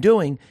they've been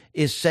doing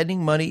is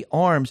sending money,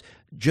 arms,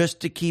 just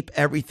to keep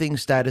everything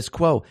status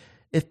quo.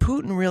 If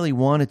Putin really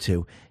wanted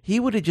to, he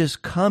would have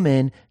just come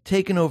in,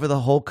 taken over the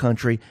whole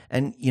country.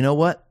 And you know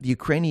what? The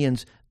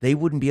Ukrainians, they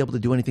wouldn't be able to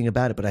do anything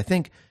about it. But I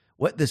think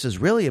what this is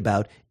really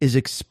about is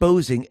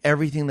exposing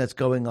everything that's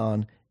going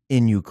on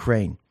in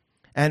Ukraine.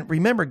 And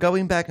remember,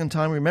 going back in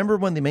time, remember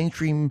when the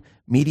mainstream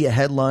media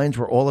headlines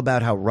were all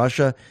about how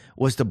Russia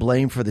was to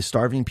blame for the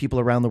starving people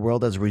around the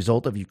world as a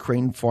result of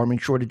Ukraine farming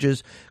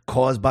shortages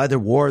caused by the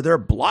war? They're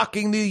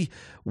blocking the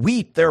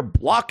wheat. They're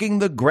blocking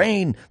the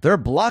grain. They're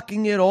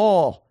blocking it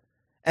all.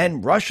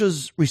 And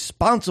Russia's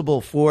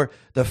responsible for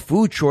the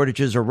food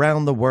shortages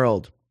around the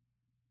world.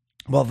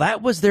 Well,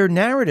 that was their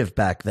narrative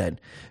back then.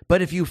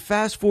 But if you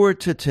fast forward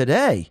to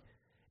today,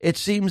 it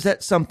seems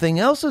that something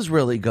else is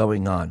really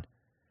going on.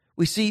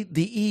 We see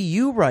the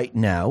EU right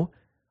now.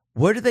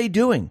 What are they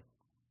doing?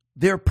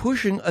 They're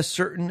pushing a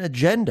certain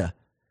agenda.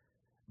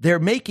 They're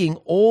making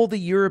all the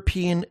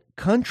European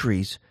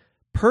countries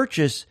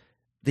purchase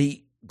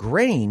the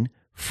grain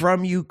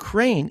from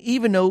Ukraine,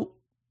 even though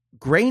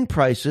grain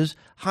prices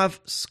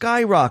have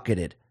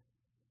skyrocketed.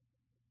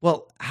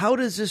 Well, how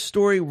does this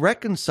story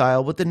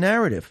reconcile with the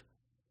narrative?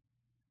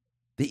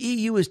 The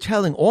EU is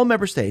telling all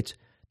member states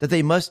that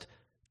they must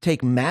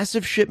take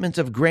massive shipments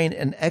of grain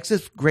and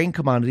excess grain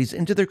commodities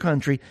into their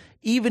country,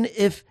 even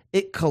if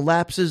it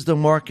collapses the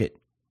market.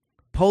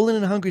 Poland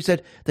and Hungary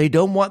said they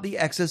don't want the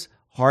excess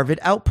harvest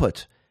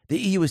output. The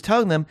EU is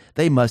telling them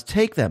they must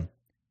take them.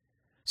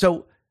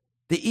 So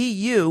the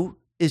EU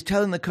is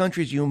telling the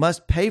countries you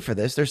must pay for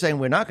this. They're saying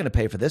we're not going to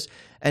pay for this.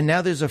 And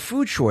now there's a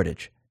food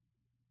shortage.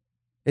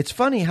 It's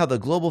funny how the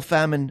global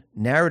famine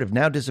narrative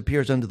now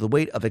disappears under the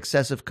weight of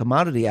excessive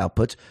commodity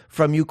outputs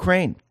from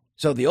Ukraine.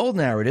 So the old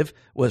narrative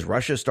was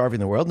Russia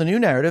starving the world. The new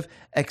narrative,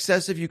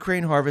 excessive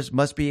Ukraine harvest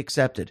must be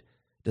accepted.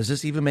 Does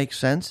this even make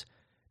sense?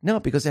 No,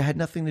 because it had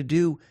nothing to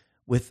do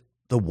with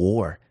the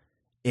war.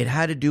 It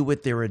had to do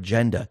with their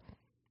agenda.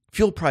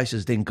 Fuel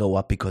prices didn't go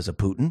up because of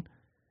Putin.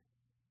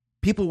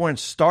 People weren't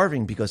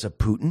starving because of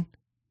Putin.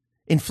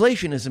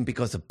 Inflation isn't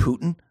because of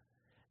Putin.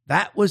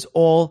 That was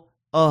all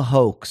a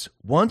hoax.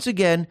 Once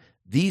again,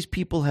 these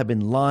people have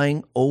been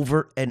lying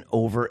over and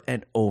over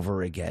and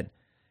over again.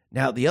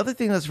 Now, the other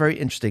thing that's very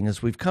interesting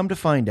is we've come to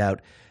find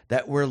out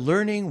that we're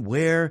learning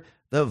where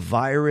the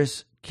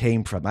virus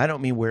came from. I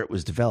don't mean where it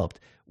was developed,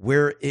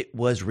 where it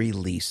was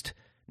released.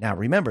 Now,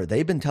 remember,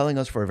 they've been telling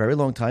us for a very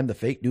long time, the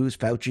fake news,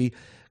 Fauci,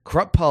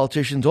 corrupt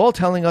politicians, all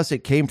telling us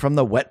it came from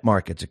the wet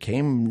markets. It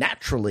came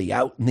naturally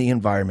out in the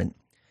environment.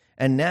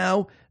 And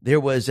now there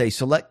was a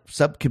select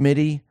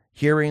subcommittee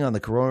hearing on the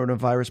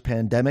coronavirus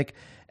pandemic,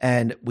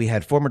 and we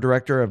had former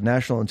Director of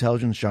National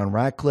Intelligence John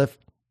Ratcliffe.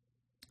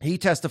 He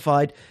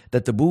testified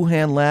that the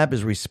Wuhan lab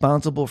is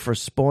responsible for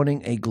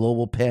spawning a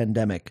global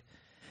pandemic.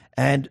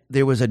 And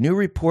there was a new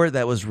report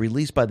that was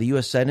released by the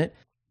U.S. Senate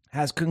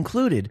has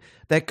concluded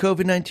that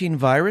COVID-19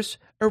 virus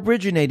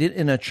originated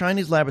in a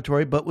Chinese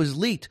laboratory but was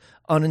leaked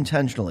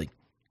unintentionally.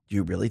 Do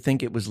you really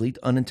think it was leaked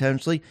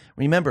unintentionally?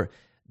 Remember,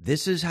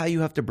 this is how you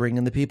have to bring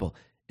in the people.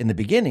 In the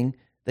beginning,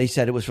 they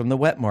said it was from the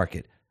wet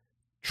market.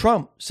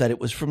 Trump said it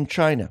was from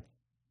China.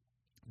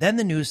 Then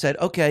the news said,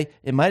 okay,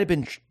 it might have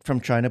been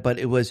from China, but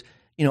it was,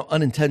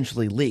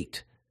 unintentionally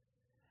leaked.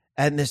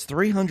 And this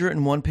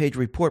 301-page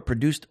report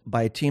produced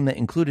by a team that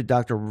included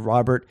Dr.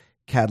 Robert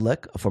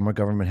Kadlec, a former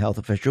government health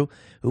official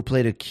who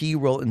played a key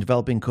role in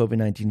developing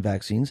COVID-19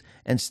 vaccines,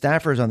 and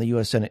staffers on the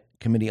U.S. Senate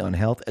Committee on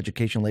Health,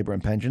 Education, Labor,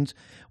 and Pensions,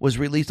 was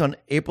released on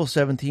April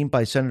 17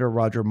 by Senator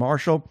Roger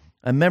Marshall,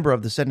 a member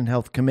of the Senate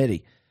Health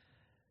Committee.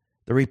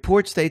 The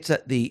report states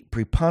that the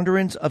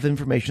preponderance of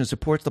information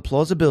supports the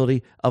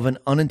plausibility of an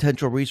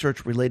unintentional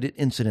research-related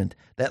incident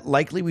that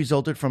likely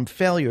resulted from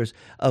failures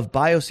of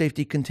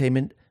biosafety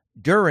containment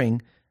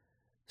during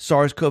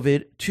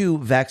SARS-CoV-2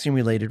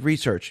 vaccine-related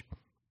research.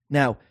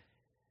 Now,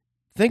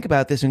 think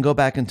about this and go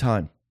back in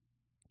time.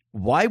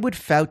 Why would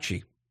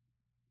Fauci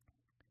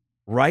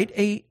write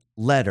a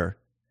letter,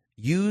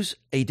 use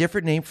a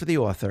different name for the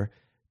author,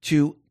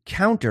 to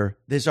counter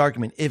this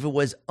argument if it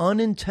was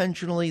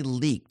unintentionally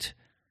leaked?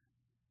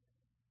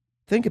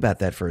 Think about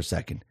that for a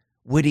second.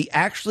 Would he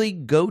actually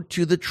go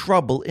to the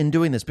trouble in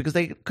doing this? Because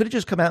they could have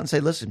just come out and say,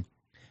 listen,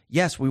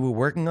 yes, we were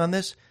working on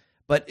this,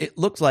 but it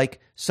looks like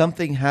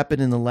something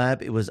happened in the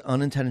lab. It was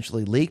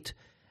unintentionally leaked,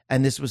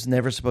 and this was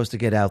never supposed to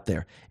get out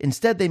there.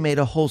 Instead, they made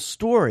a whole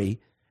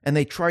story, and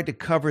they tried to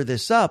cover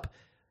this up,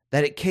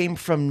 that it came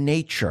from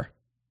nature.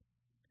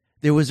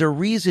 There was a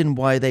reason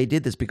why they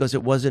did this, because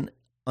it wasn't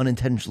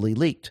unintentionally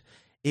leaked.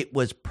 It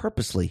was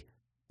purposely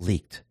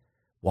leaked.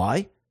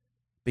 Why?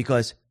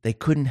 Because they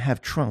couldn't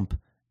have Trump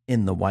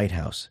in the White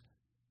House.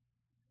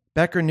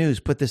 Becker News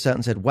put this out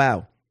and said,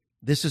 wow,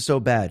 this is so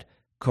bad,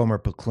 Comer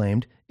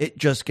proclaimed. It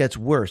just gets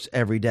worse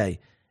every day.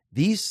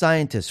 These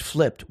scientists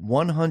flipped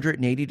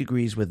 180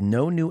 degrees with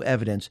no new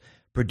evidence,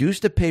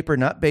 produced a paper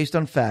not based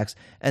on facts,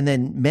 and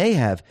then may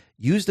have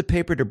used the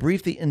paper to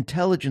brief the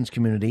intelligence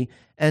community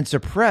and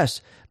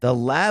suppress the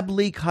lab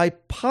leak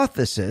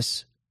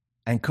hypothesis.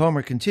 And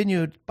Comer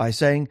continued by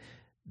saying,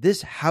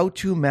 this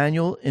how-to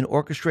manual in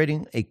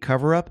orchestrating a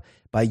cover-up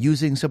by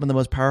using some of the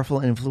most powerful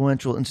and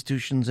influential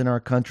institutions in our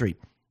country.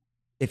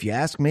 If you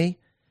ask me,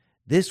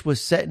 this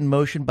was set in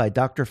motion by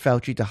Dr.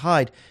 Fauci to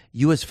hide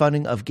U.S.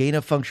 funding of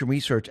gain-of-function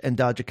research and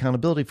dodge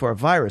accountability for a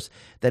virus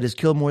that has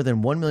killed more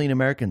than 1 million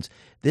Americans.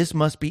 This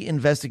must be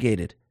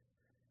investigated.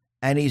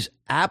 And he's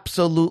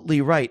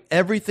absolutely right.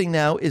 Everything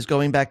now is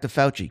going back to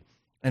Fauci.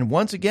 And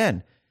once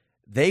again,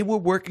 they were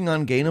working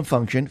on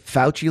gain-of-function.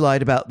 Fauci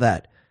lied about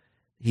that.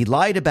 He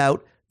lied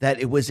about that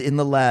it was in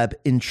the lab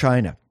in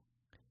China.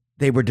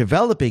 They were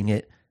developing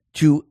it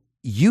to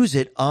use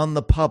it on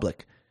the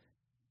public.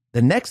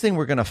 The next thing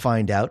we're going to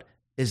find out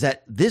is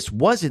that this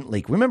wasn't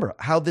leaked. Remember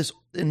how this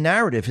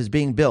narrative is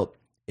being built.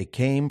 It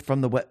came from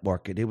the wet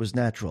market. It was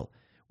natural.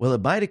 Well,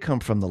 it might have come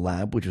from the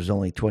lab, which was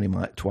only 20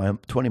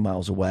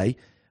 miles away,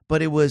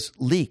 but it was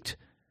leaked.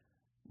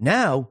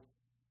 Now,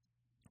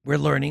 we're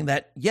learning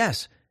that,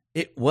 yes,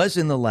 it was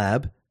in the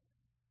lab.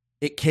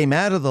 It came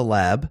out of the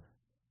lab.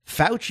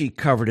 Fauci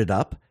covered it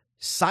up.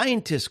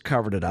 Scientists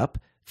covered it up.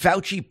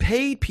 Fauci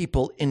paid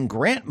people in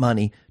grant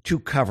money to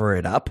cover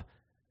it up.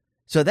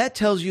 So that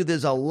tells you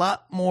there's a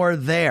lot more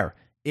there.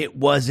 It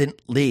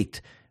wasn't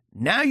leaked.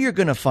 Now you're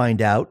going to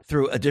find out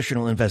through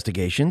additional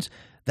investigations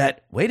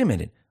that, wait a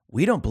minute,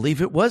 we don't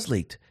believe it was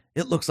leaked.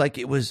 It looks like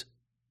it was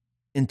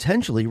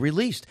intentionally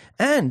released.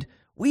 And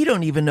we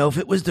don't even know if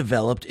it was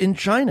developed in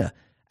China.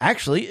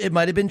 Actually, it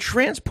might have been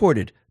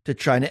transported to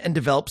China and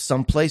developed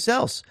someplace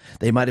else.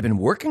 They might have been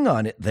working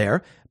on it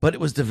there, but it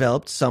was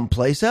developed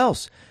someplace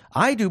else.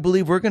 I do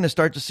believe we're going to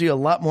start to see a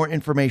lot more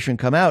information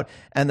come out,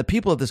 and the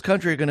people of this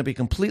country are going to be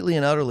completely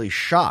and utterly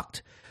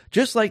shocked,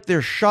 just like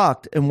they're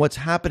shocked in what's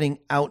happening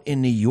out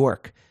in New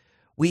York.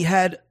 We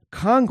had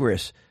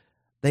Congress.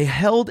 They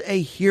held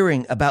a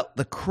hearing about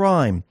the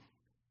crime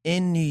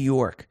in New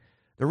York.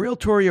 The real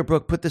Toria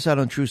Brooke put this out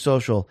on True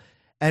Social,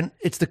 and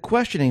it's the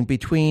questioning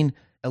between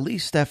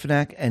Elise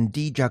Stefanik and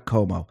Di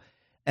Giacomo.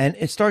 And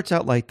it starts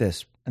out like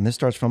this, and this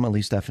starts from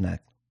Elise Stefanik.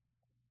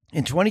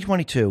 In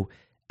 2022,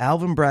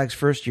 Alvin Bragg's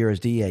first year as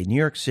DA, New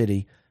York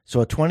City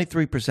saw a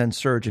 23%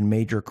 surge in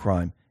major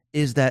crime.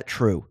 Is that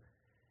true?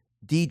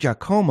 Di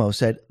Giacomo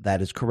said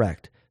that is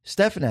correct.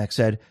 Stefanik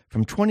said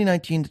from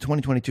 2019 to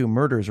 2022,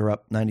 murders are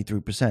up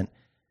 93%.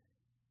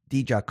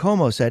 Di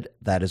Giacomo said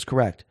that is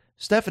correct.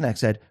 Stefanik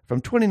said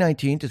from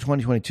 2019 to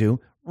 2022,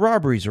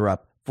 robberies are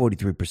up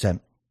 43%.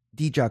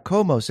 Di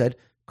Giacomo said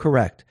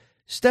correct.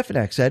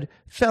 Stefanik said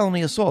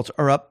felony assaults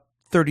are up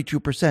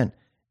 32%.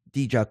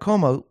 Di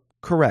Giacomo,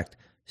 correct.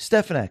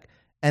 Stefanik,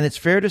 And it's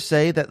fair to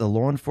say that the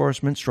law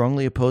enforcement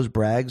strongly opposed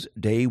Bragg's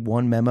Day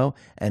 1 memo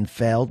and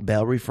failed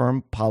bail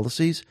reform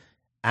policies?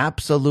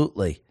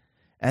 Absolutely.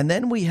 And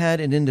then we had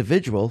an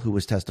individual who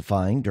was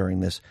testifying during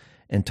this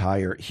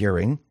entire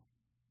hearing.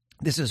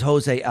 This is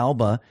Jose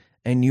Alba,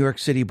 a New York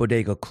City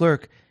bodega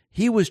clerk.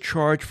 He was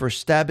charged for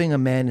stabbing a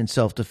man in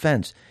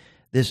self-defense.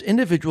 This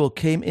individual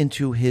came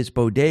into his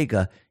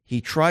bodega. He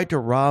tried to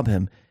rob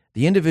him.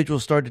 The individual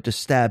started to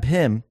stab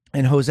him,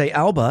 and Jose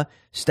Alba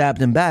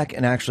stabbed him back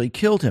and actually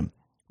killed him.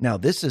 Now,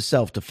 this is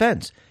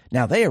self-defense.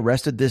 Now, they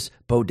arrested this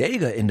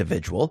bodega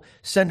individual,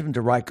 sent him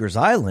to Rikers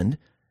Island,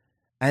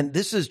 and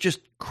this is just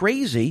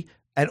crazy.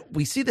 And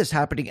we see this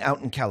happening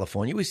out in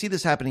California. We see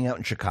this happening out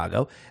in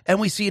Chicago, and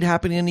we see it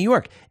happening in New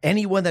York.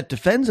 Anyone that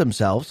defends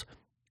themselves,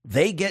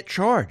 they get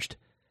charged.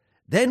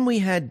 Then we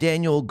had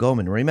Daniel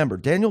Goleman. Remember,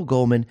 Daniel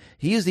Goleman,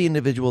 he is the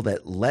individual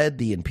that led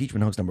the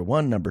impeachment hoax number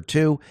 1, number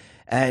 2,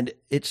 and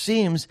it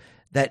seems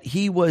that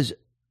he was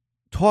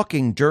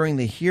talking during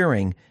the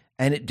hearing,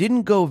 and it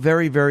didn't go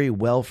very, very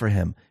well for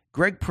him.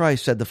 Greg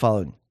Price said the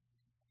following: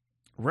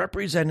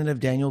 Representative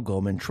Daniel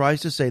Goleman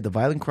tries to say the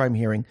violent crime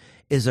hearing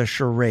is a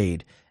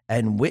charade,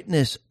 and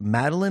witness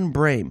Madeline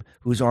Brame,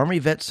 whose Army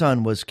vet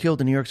son was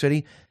killed in New York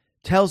City,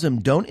 tells him,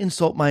 "Don't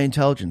insult my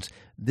intelligence.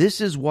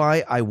 This is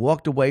why I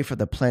walked away from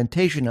the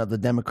plantation of the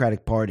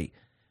Democratic Party."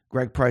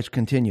 Greg Price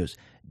continues,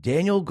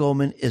 Daniel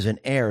Goleman is an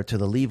heir to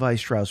the Levi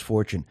Strauss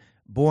fortune,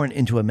 born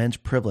into immense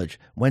privilege,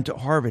 went to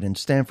Harvard and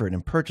Stanford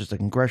and purchased a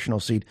congressional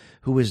seat,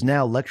 who is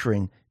now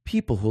lecturing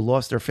people who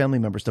lost their family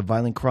members to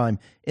violent crime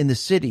in the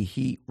city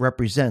he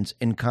represents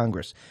in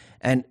Congress.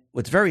 And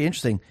what's very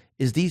interesting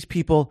is these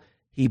people,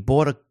 he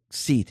bought a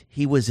seat.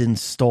 He was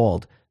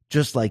installed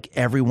just like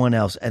everyone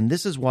else. And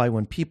this is why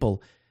when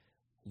people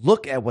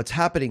look at what's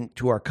happening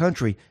to our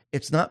country,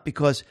 it's not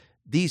because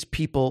these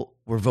people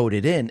were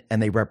voted in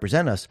and they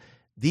represent us.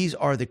 These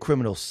are the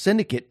criminal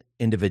syndicate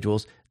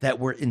individuals that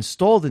were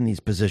installed in these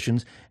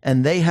positions,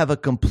 and they have a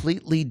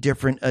completely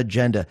different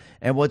agenda.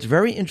 And what's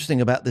very interesting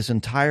about this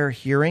entire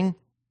hearing,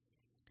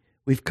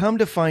 we've come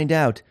to find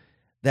out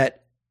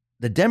that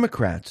the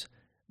Democrats,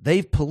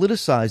 they've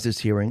politicized this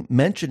hearing,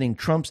 mentioning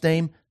Trump's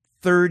name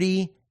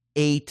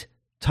 38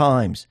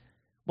 times.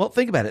 Well,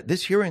 think about it.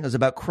 This hearing is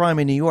about crime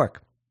in New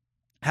York,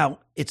 how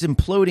it's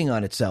imploding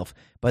on itself,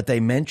 but they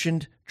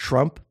mentioned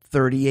Trump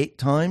 38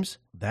 times.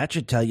 That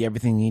should tell you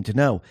everything you need to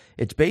know.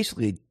 It's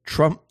basically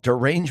Trump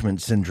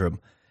derangement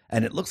syndrome.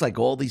 And it looks like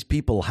all these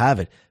people have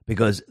it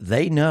because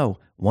they know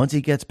once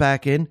he gets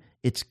back in,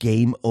 it's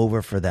game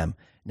over for them.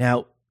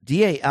 Now,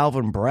 DA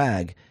Alvin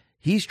Bragg,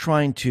 he's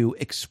trying to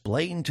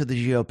explain to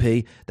the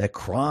GOP that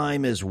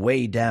crime is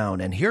way down.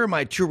 And here are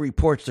my 2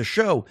 reports to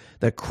show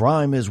that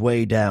crime is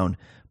way down.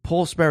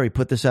 Paul Sperry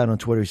put this out on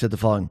Twitter. He said the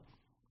following: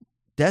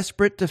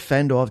 desperate to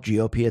fend off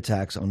GOP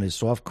attacks on his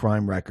soft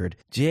crime record,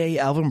 DA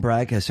Alvin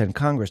Bragg has sent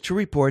Congress 2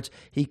 reports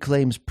he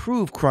claims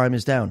prove crime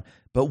is down.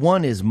 But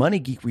one is Money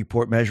Geek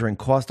report measuring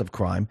cost of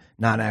crime,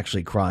 not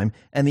actually crime,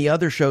 and the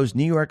other shows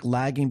New York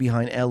lagging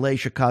behind LA,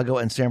 Chicago,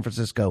 and San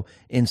Francisco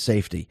in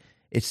safety.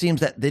 It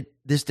seems that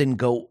this didn't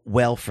go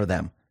well for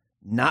them,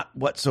 not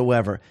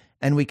whatsoever.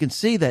 And we can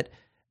see that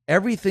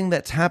everything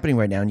that's happening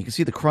right now, and you can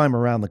see the crime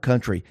around the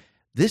country,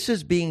 this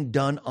is being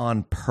done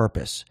on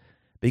purpose.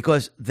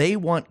 Because they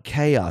want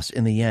chaos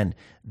in the end.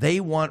 They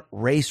want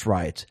race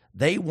riots.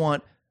 They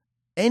want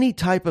any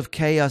type of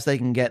chaos they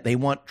can get. They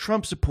want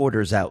Trump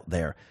supporters out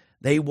there.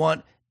 They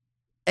want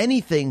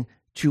anything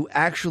to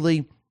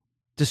actually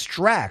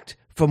distract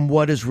from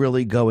what is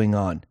really going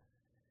on.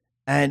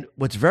 And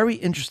what's very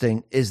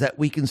interesting is that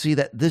we can see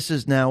that this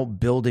is now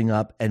building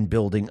up and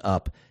building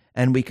up.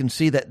 And we can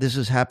see that this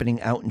is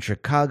happening out in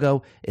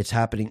Chicago. It's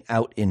happening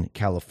out in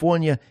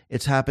California.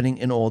 It's happening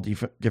in all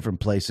different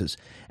places.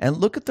 And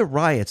look at the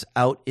riots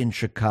out in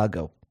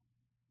Chicago.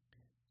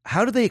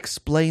 How do they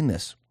explain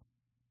this?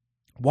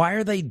 Why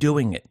are they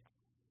doing it?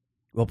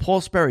 Well,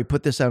 Paul Sperry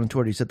put this out on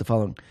Twitter. He said the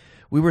following: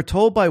 we were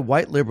told by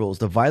white liberals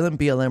the violent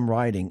BLM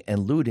rioting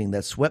and looting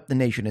that swept the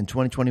nation in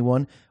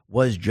 2021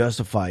 was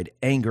justified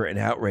anger and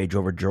outrage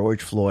over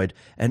George Floyd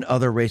and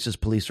other racist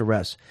police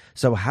arrests.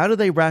 So how do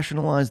they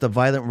rationalize the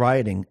violent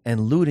rioting and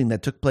looting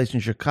that took place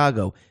in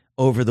Chicago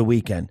over the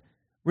weekend?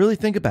 Really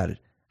think about it.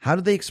 How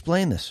do they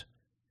explain this?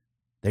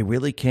 They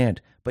really can't.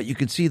 But you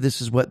can see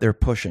this is what they're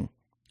pushing.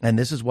 And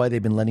this is why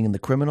they've been letting in the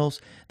criminals.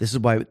 This is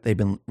why they've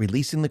been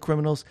releasing the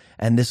criminals.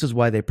 And this is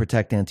why they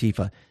protect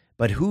Antifa.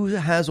 But who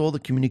has all the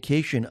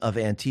communication of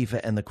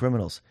Antifa and the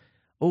criminals?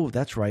 Oh,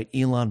 that's right,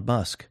 Elon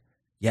Musk.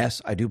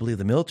 Yes, I do believe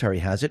the military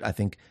has it. I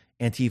think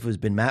Antifa has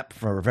been mapped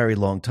for a very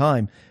long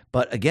time.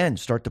 But again,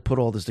 start to put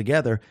all this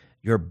together,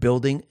 you're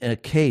building a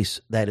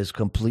case that is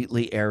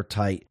completely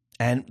airtight.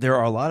 And there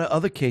are a lot of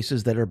other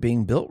cases that are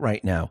being built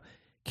right now.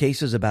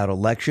 Cases about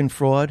election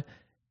fraud,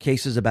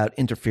 cases about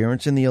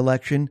interference in the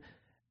election.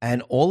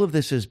 And all of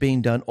this is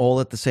being done all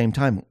at the same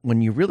time.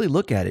 When you really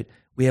look at it,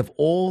 we have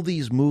all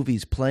these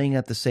movies playing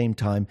at the same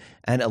time,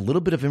 and a little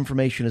bit of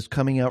information is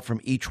coming out from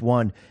each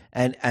one.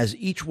 And as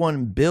each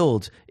one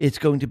builds, it's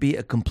going to be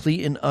a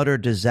complete and utter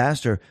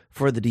disaster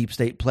for the deep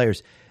state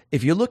players.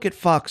 if you look at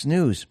Fox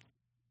News,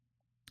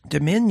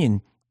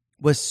 Dominion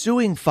was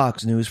suing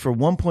Fox News for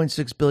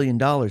 $1.6 billion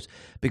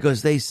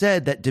because they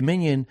said that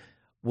Dominion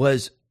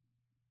was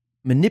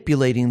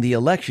manipulating the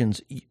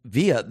elections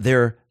via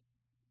their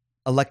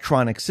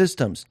electronic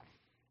systems.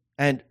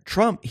 And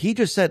Trump, he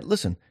just said,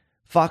 listen,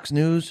 Fox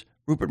News,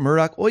 Rupert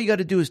Murdoch, all you got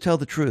to do is tell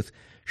the truth.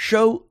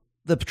 Show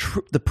the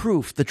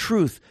proof, the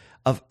truth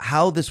of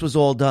how this was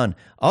all done.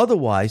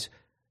 Otherwise,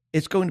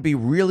 it's going to be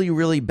really,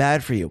 really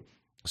bad for you.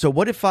 So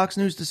what did Fox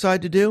News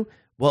decide to do?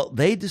 Well,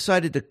 they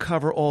decided to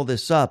cover all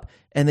this up,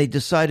 and they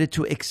decided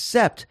to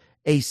accept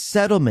a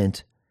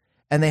settlement,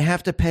 and they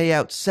have to pay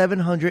out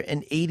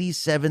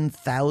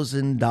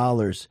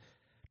 $787,000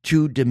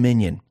 to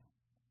Dominion.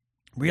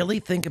 Really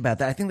think about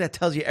that. I think that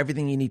tells you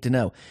everything you need to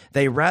know.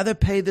 They rather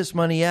pay this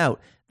money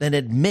out than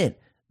admit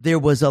there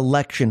was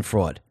election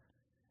fraud.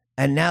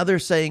 And now they're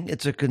saying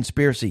it's a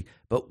conspiracy.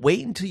 But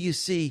wait until you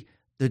see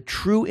the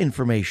true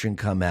information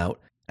come out.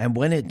 And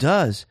when it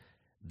does,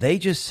 they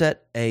just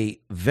set a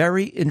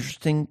very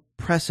interesting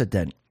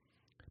precedent,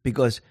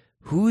 because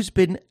who's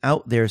been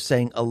out there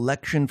saying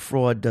election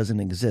fraud doesn't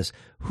exist?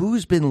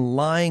 Who's been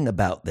lying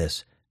about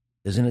this?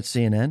 Isn't it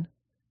CNN?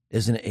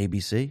 Isn't it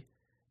ABC?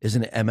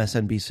 Isn't it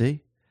MSNBC?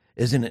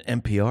 Isn't it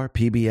NPR,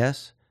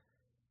 PBS?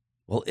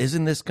 Well,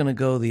 isn't this going to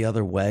go the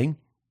other way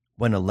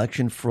when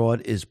election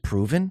fraud is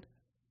proven?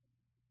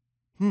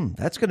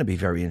 That's going to be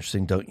very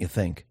interesting, don't you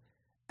think?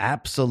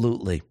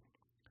 Absolutely.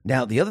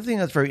 Now, the other thing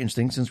that's very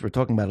interesting, since we're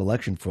talking about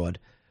election fraud,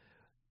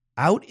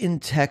 out in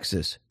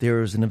Texas, there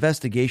was an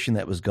investigation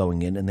that was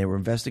going in, and they were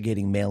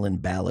investigating mail-in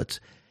ballots.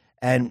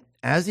 And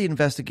as the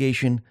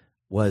investigation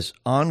was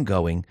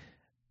ongoing,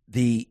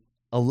 the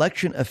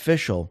election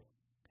official,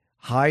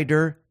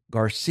 Hyder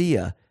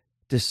Garcia,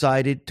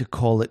 decided to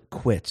call it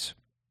quits,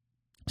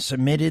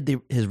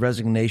 submitted his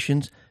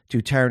resignations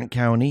to Tarrant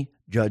County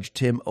Judge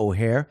Tim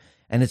O'Hare,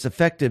 and it's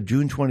effective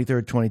June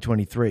 23rd,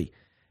 2023.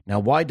 Now,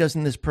 why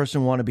doesn't this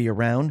person want to be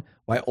around?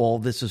 Why all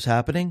this is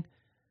happening?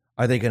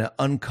 Are they going to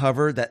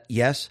uncover that,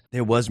 yes,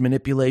 there was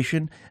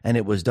manipulation and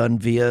it was done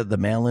via the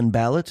mail-in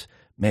ballots?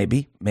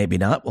 Maybe, maybe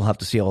not. We'll have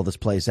to see how all this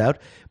plays out.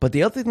 But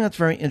the other thing that's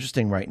very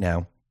interesting right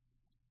now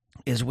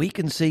is we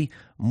can see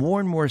more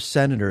and more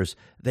senators,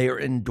 they are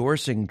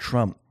endorsing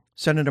Trump.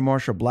 Senator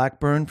Marsha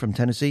Blackburn from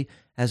Tennessee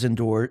has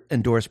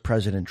endorsed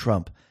President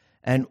Trump.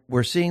 And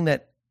we're seeing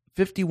that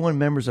 51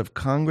 members of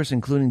Congress,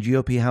 including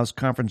GOP House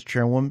Conference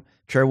Chairwoman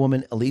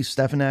Elise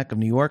Stefanik of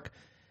New York,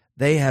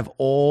 they have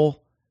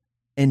all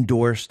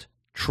endorsed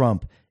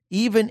Trump.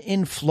 Even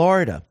in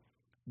Florida,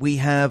 we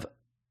have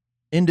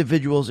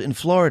individuals in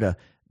Florida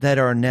that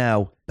are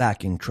now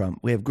backing Trump.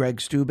 We have Greg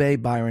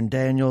Stube, Byron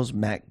Daniels,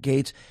 Matt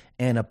Gaetz,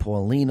 Anna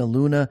Paulina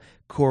Luna,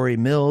 Corey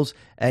Mills,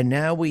 and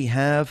now we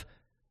have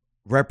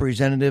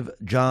Representative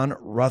John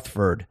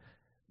Rutherford.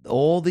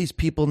 All these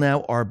people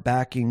now are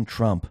backing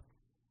Trump.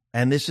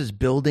 And this is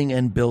building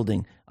and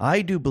building.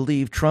 I do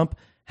believe Trump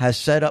has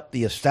set up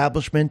the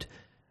establishment.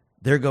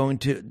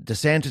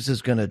 DeSantis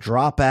is going to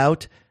drop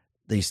out.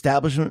 The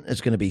establishment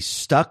is going to be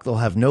stuck. They'll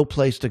have no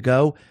place to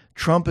go.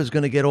 Trump is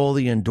going to get all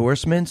the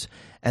endorsements.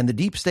 And the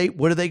deep state,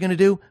 what are they going to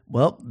do?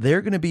 Well,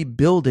 they're going to be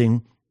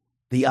building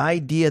the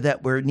idea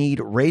that we need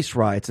race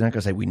riots. I'm not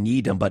going to say we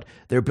need them, but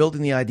they're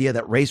building the idea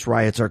that race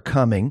riots are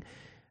coming.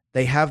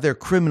 They have their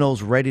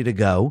criminals ready to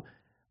go.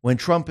 When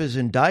Trump is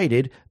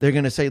indicted, they're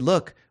going to say,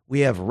 look,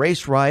 we have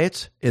race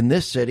riots in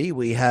this city.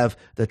 We have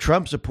the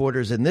Trump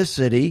supporters in this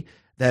city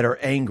that are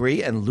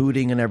angry and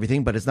looting and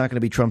everything, but it's not going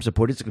to be Trump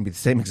supporters. It's going to be the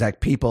same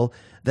exact people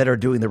that are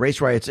doing the race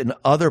riots in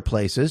other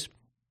places.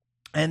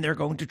 And they're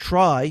going to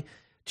try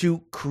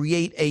to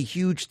create a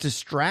huge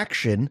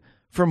distraction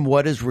from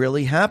what is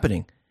really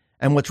happening.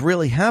 And what's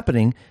really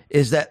happening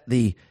is that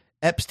the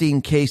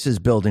Epstein case is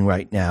building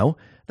right now.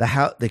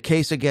 The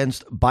case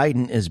against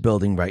Biden is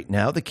building right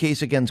now. The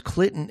case against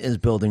Clinton is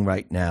building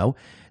right now.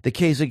 The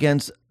case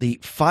against the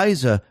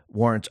FISA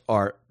warrants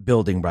are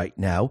building right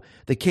now.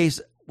 The case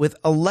with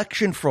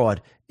election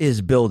fraud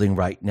is building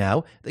right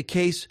now. The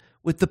case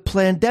with the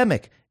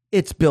Plandemic,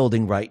 it's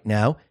building right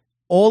now.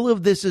 All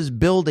of this is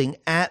building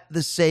at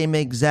the same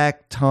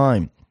exact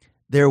time.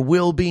 There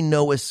will be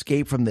no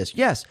escape from this.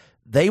 Yes,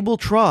 they will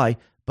try,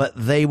 but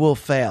they will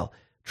fail.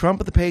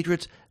 Trump and the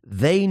Patriots,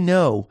 they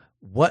know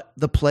what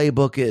the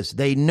playbook is.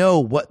 They know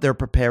what they're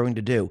preparing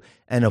to do.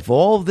 And if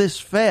all of this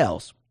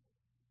fails,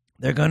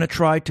 they're going to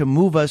try to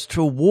move us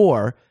to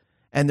war,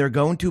 and they're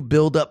going to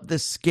build up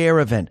this scare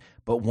event.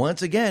 But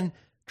once again,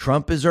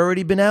 Trump has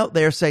already been out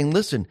there saying,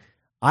 listen,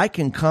 I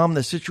can calm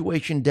the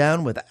situation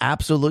down with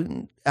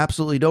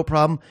absolutely no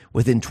problem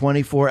within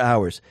 24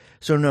 hours.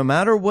 So no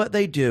matter what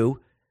they do,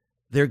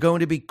 they're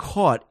going to be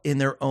caught in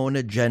their own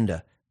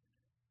agenda.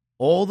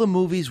 All the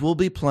movies will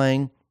be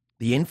playing.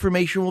 The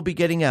information will be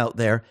getting out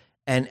there.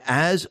 And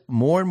as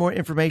more and more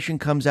information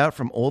comes out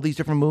from all these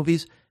different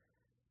movies,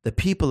 the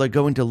people are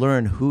going to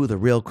learn who the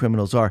real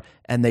criminals are,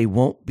 and they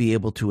won't be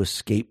able to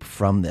escape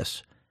from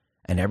this.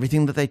 And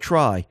everything that they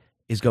try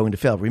is going to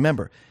fail.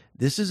 Remember,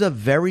 this is a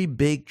very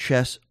big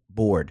chess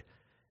board.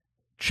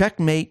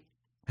 Checkmate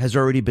has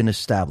already been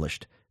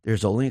established.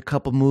 There's only a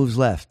couple moves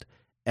left.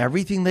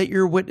 Everything that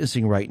you're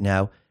witnessing right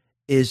now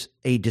is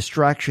a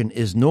distraction,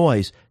 is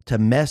noise to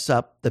mess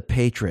up the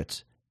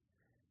Patriots.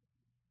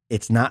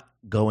 It's not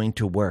going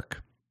to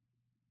work.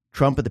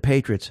 Trump and the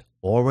Patriots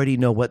already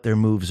know what their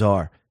moves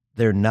are.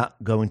 They're not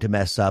going to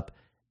mess up,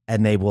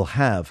 and they will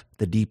have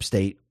the deep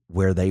state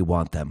where they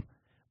want them.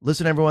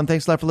 Listen, everyone,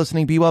 thanks a lot for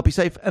listening. Be well, be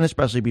safe, and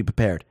especially be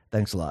prepared.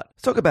 Thanks a lot.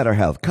 Let's talk about our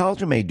health.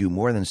 Collagen may do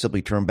more than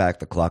simply turn back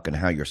the clock on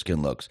how your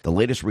skin looks. The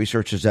latest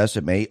research suggests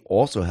it may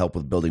also help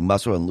with building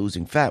muscle and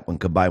losing fat when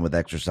combined with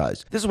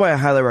exercise. This is why I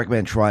highly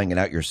recommend trying it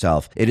out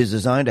yourself. It is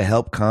designed to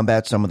help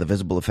combat some of the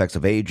visible effects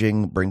of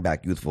aging, bring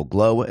back youthful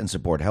glow, and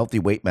support healthy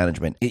weight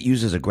management. It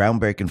uses a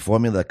groundbreaking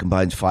formula that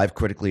combines 5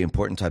 critically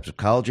important types of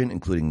collagen,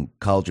 including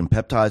collagen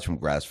peptides from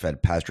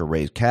grass-fed,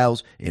 pasture-raised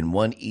cows, in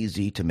one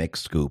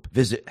easy-to-mix scoop.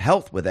 Visit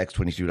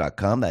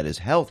healthwithx22.com. That is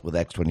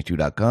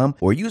healthwithx22.com,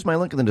 or use my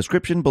link in the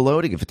description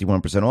below to get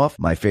 51% off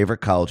my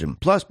favorite collagen.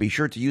 Plus, be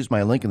sure to use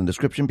my link in the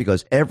description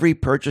because every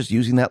purchase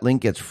using that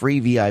link gets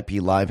free VIP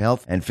live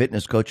health and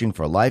fitness coaching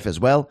for life, as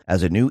well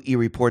as a new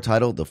e-report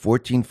titled The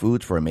 14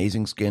 Foods for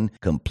Amazing Skin,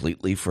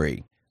 completely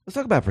free. Let's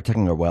talk about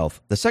protecting our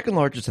wealth. The second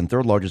largest and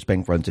third largest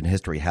bank runs in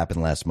history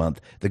happened last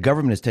month. The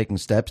government is taking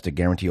steps to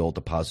guarantee all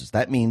deposits.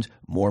 That means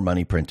more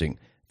money printing.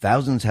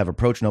 Thousands have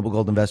approached Noble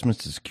Gold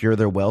Investments to secure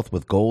their wealth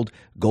with gold.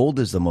 Gold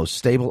is the most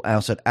stable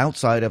asset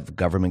outside of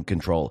government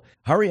control.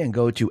 Hurry and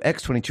go to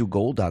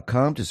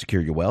x22gold.com to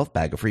secure your wealth.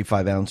 Bag a free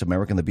 5-ounce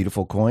American the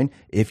Beautiful coin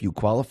if you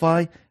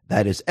qualify.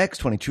 That is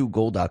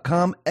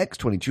x22gold.com,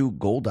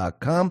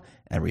 x22gold.com.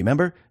 And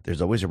remember,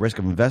 there's always a risk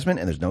of investment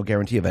and there's no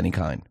guarantee of any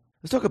kind.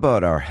 Let's talk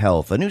about our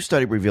health. A new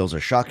study reveals a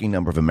shocking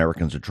number of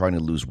Americans are trying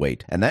to lose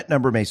weight, and that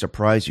number may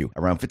surprise you.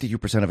 Around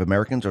 52% of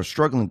Americans are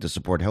struggling to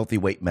support healthy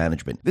weight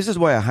management. This is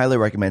why I highly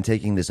recommend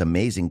taking this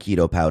amazing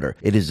keto powder.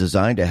 It is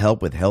designed to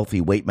help with healthy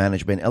weight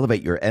management,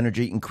 elevate your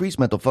energy, increase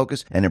mental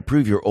focus, and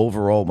improve your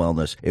overall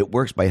wellness. It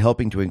works by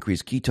helping to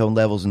increase ketone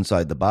levels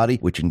inside the body,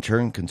 which in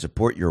turn can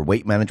support your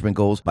weight management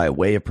goals by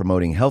way of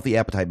promoting healthy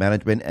appetite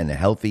management and a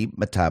healthy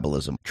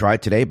metabolism. Try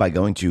it today by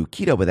going to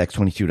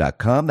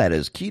ketowithx22.com. That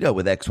is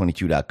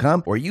ketowithx22.com.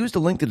 Or use the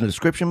link in the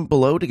description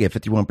below to get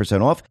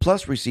 51% off,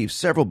 plus receive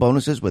several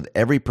bonuses with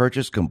every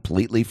purchase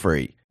completely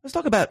free. Let's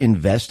talk about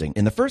investing.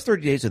 In the first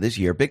 30 days of this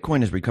year,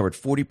 Bitcoin has recovered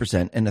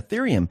 40% and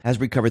Ethereum has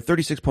recovered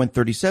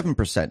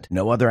 36.37%.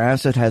 No other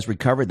asset has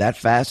recovered that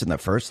fast in the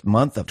first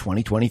month of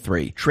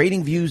 2023.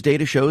 TradingView's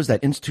data shows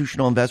that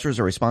institutional investors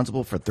are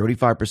responsible for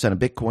 35% of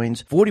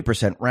Bitcoin's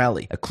 40%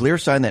 rally, a clear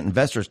sign that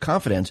investors'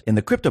 confidence in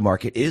the crypto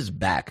market is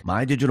back.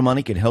 My Digital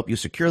Money can help you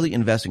securely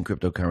invest in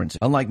cryptocurrency.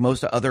 Unlike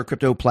most other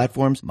crypto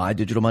platforms,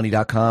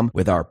 MyDigitalMoney.com,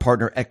 with our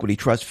partner Equity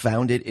Trust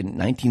founded in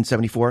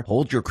 1974,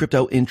 holds your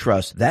crypto in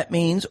trust. That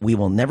means we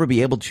will never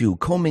be able to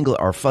commingle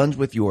our funds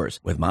with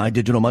yours. With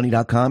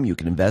MyDigitalMoney.com, you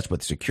can invest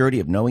with security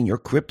of knowing your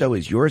crypto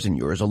is yours and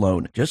yours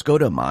alone. Just go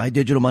to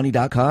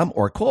MyDigitalMoney.com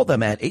or call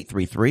them at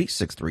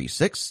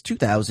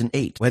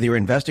 833-636-2008. Whether you're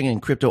investing in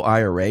crypto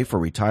IRA for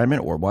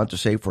retirement or want to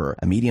save for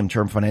a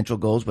medium-term financial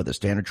goals with a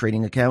standard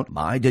trading account,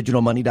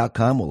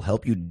 MyDigitalMoney.com will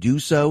help you do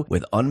so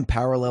with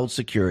unparalleled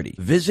security.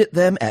 Visit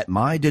them at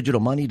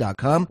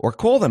MyDigitalMoney.com or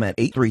call them at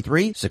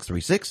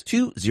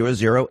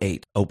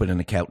 833-636-2008. Open an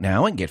account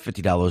now and get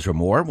 $50 or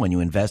more when you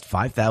invest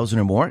 $5,000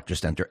 or more.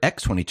 Just enter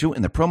X22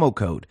 in the promo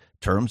code.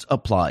 Terms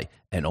apply.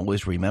 And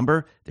always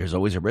remember, there's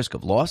always a risk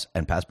of loss,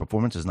 and past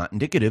performance is not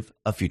indicative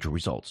of future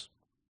results.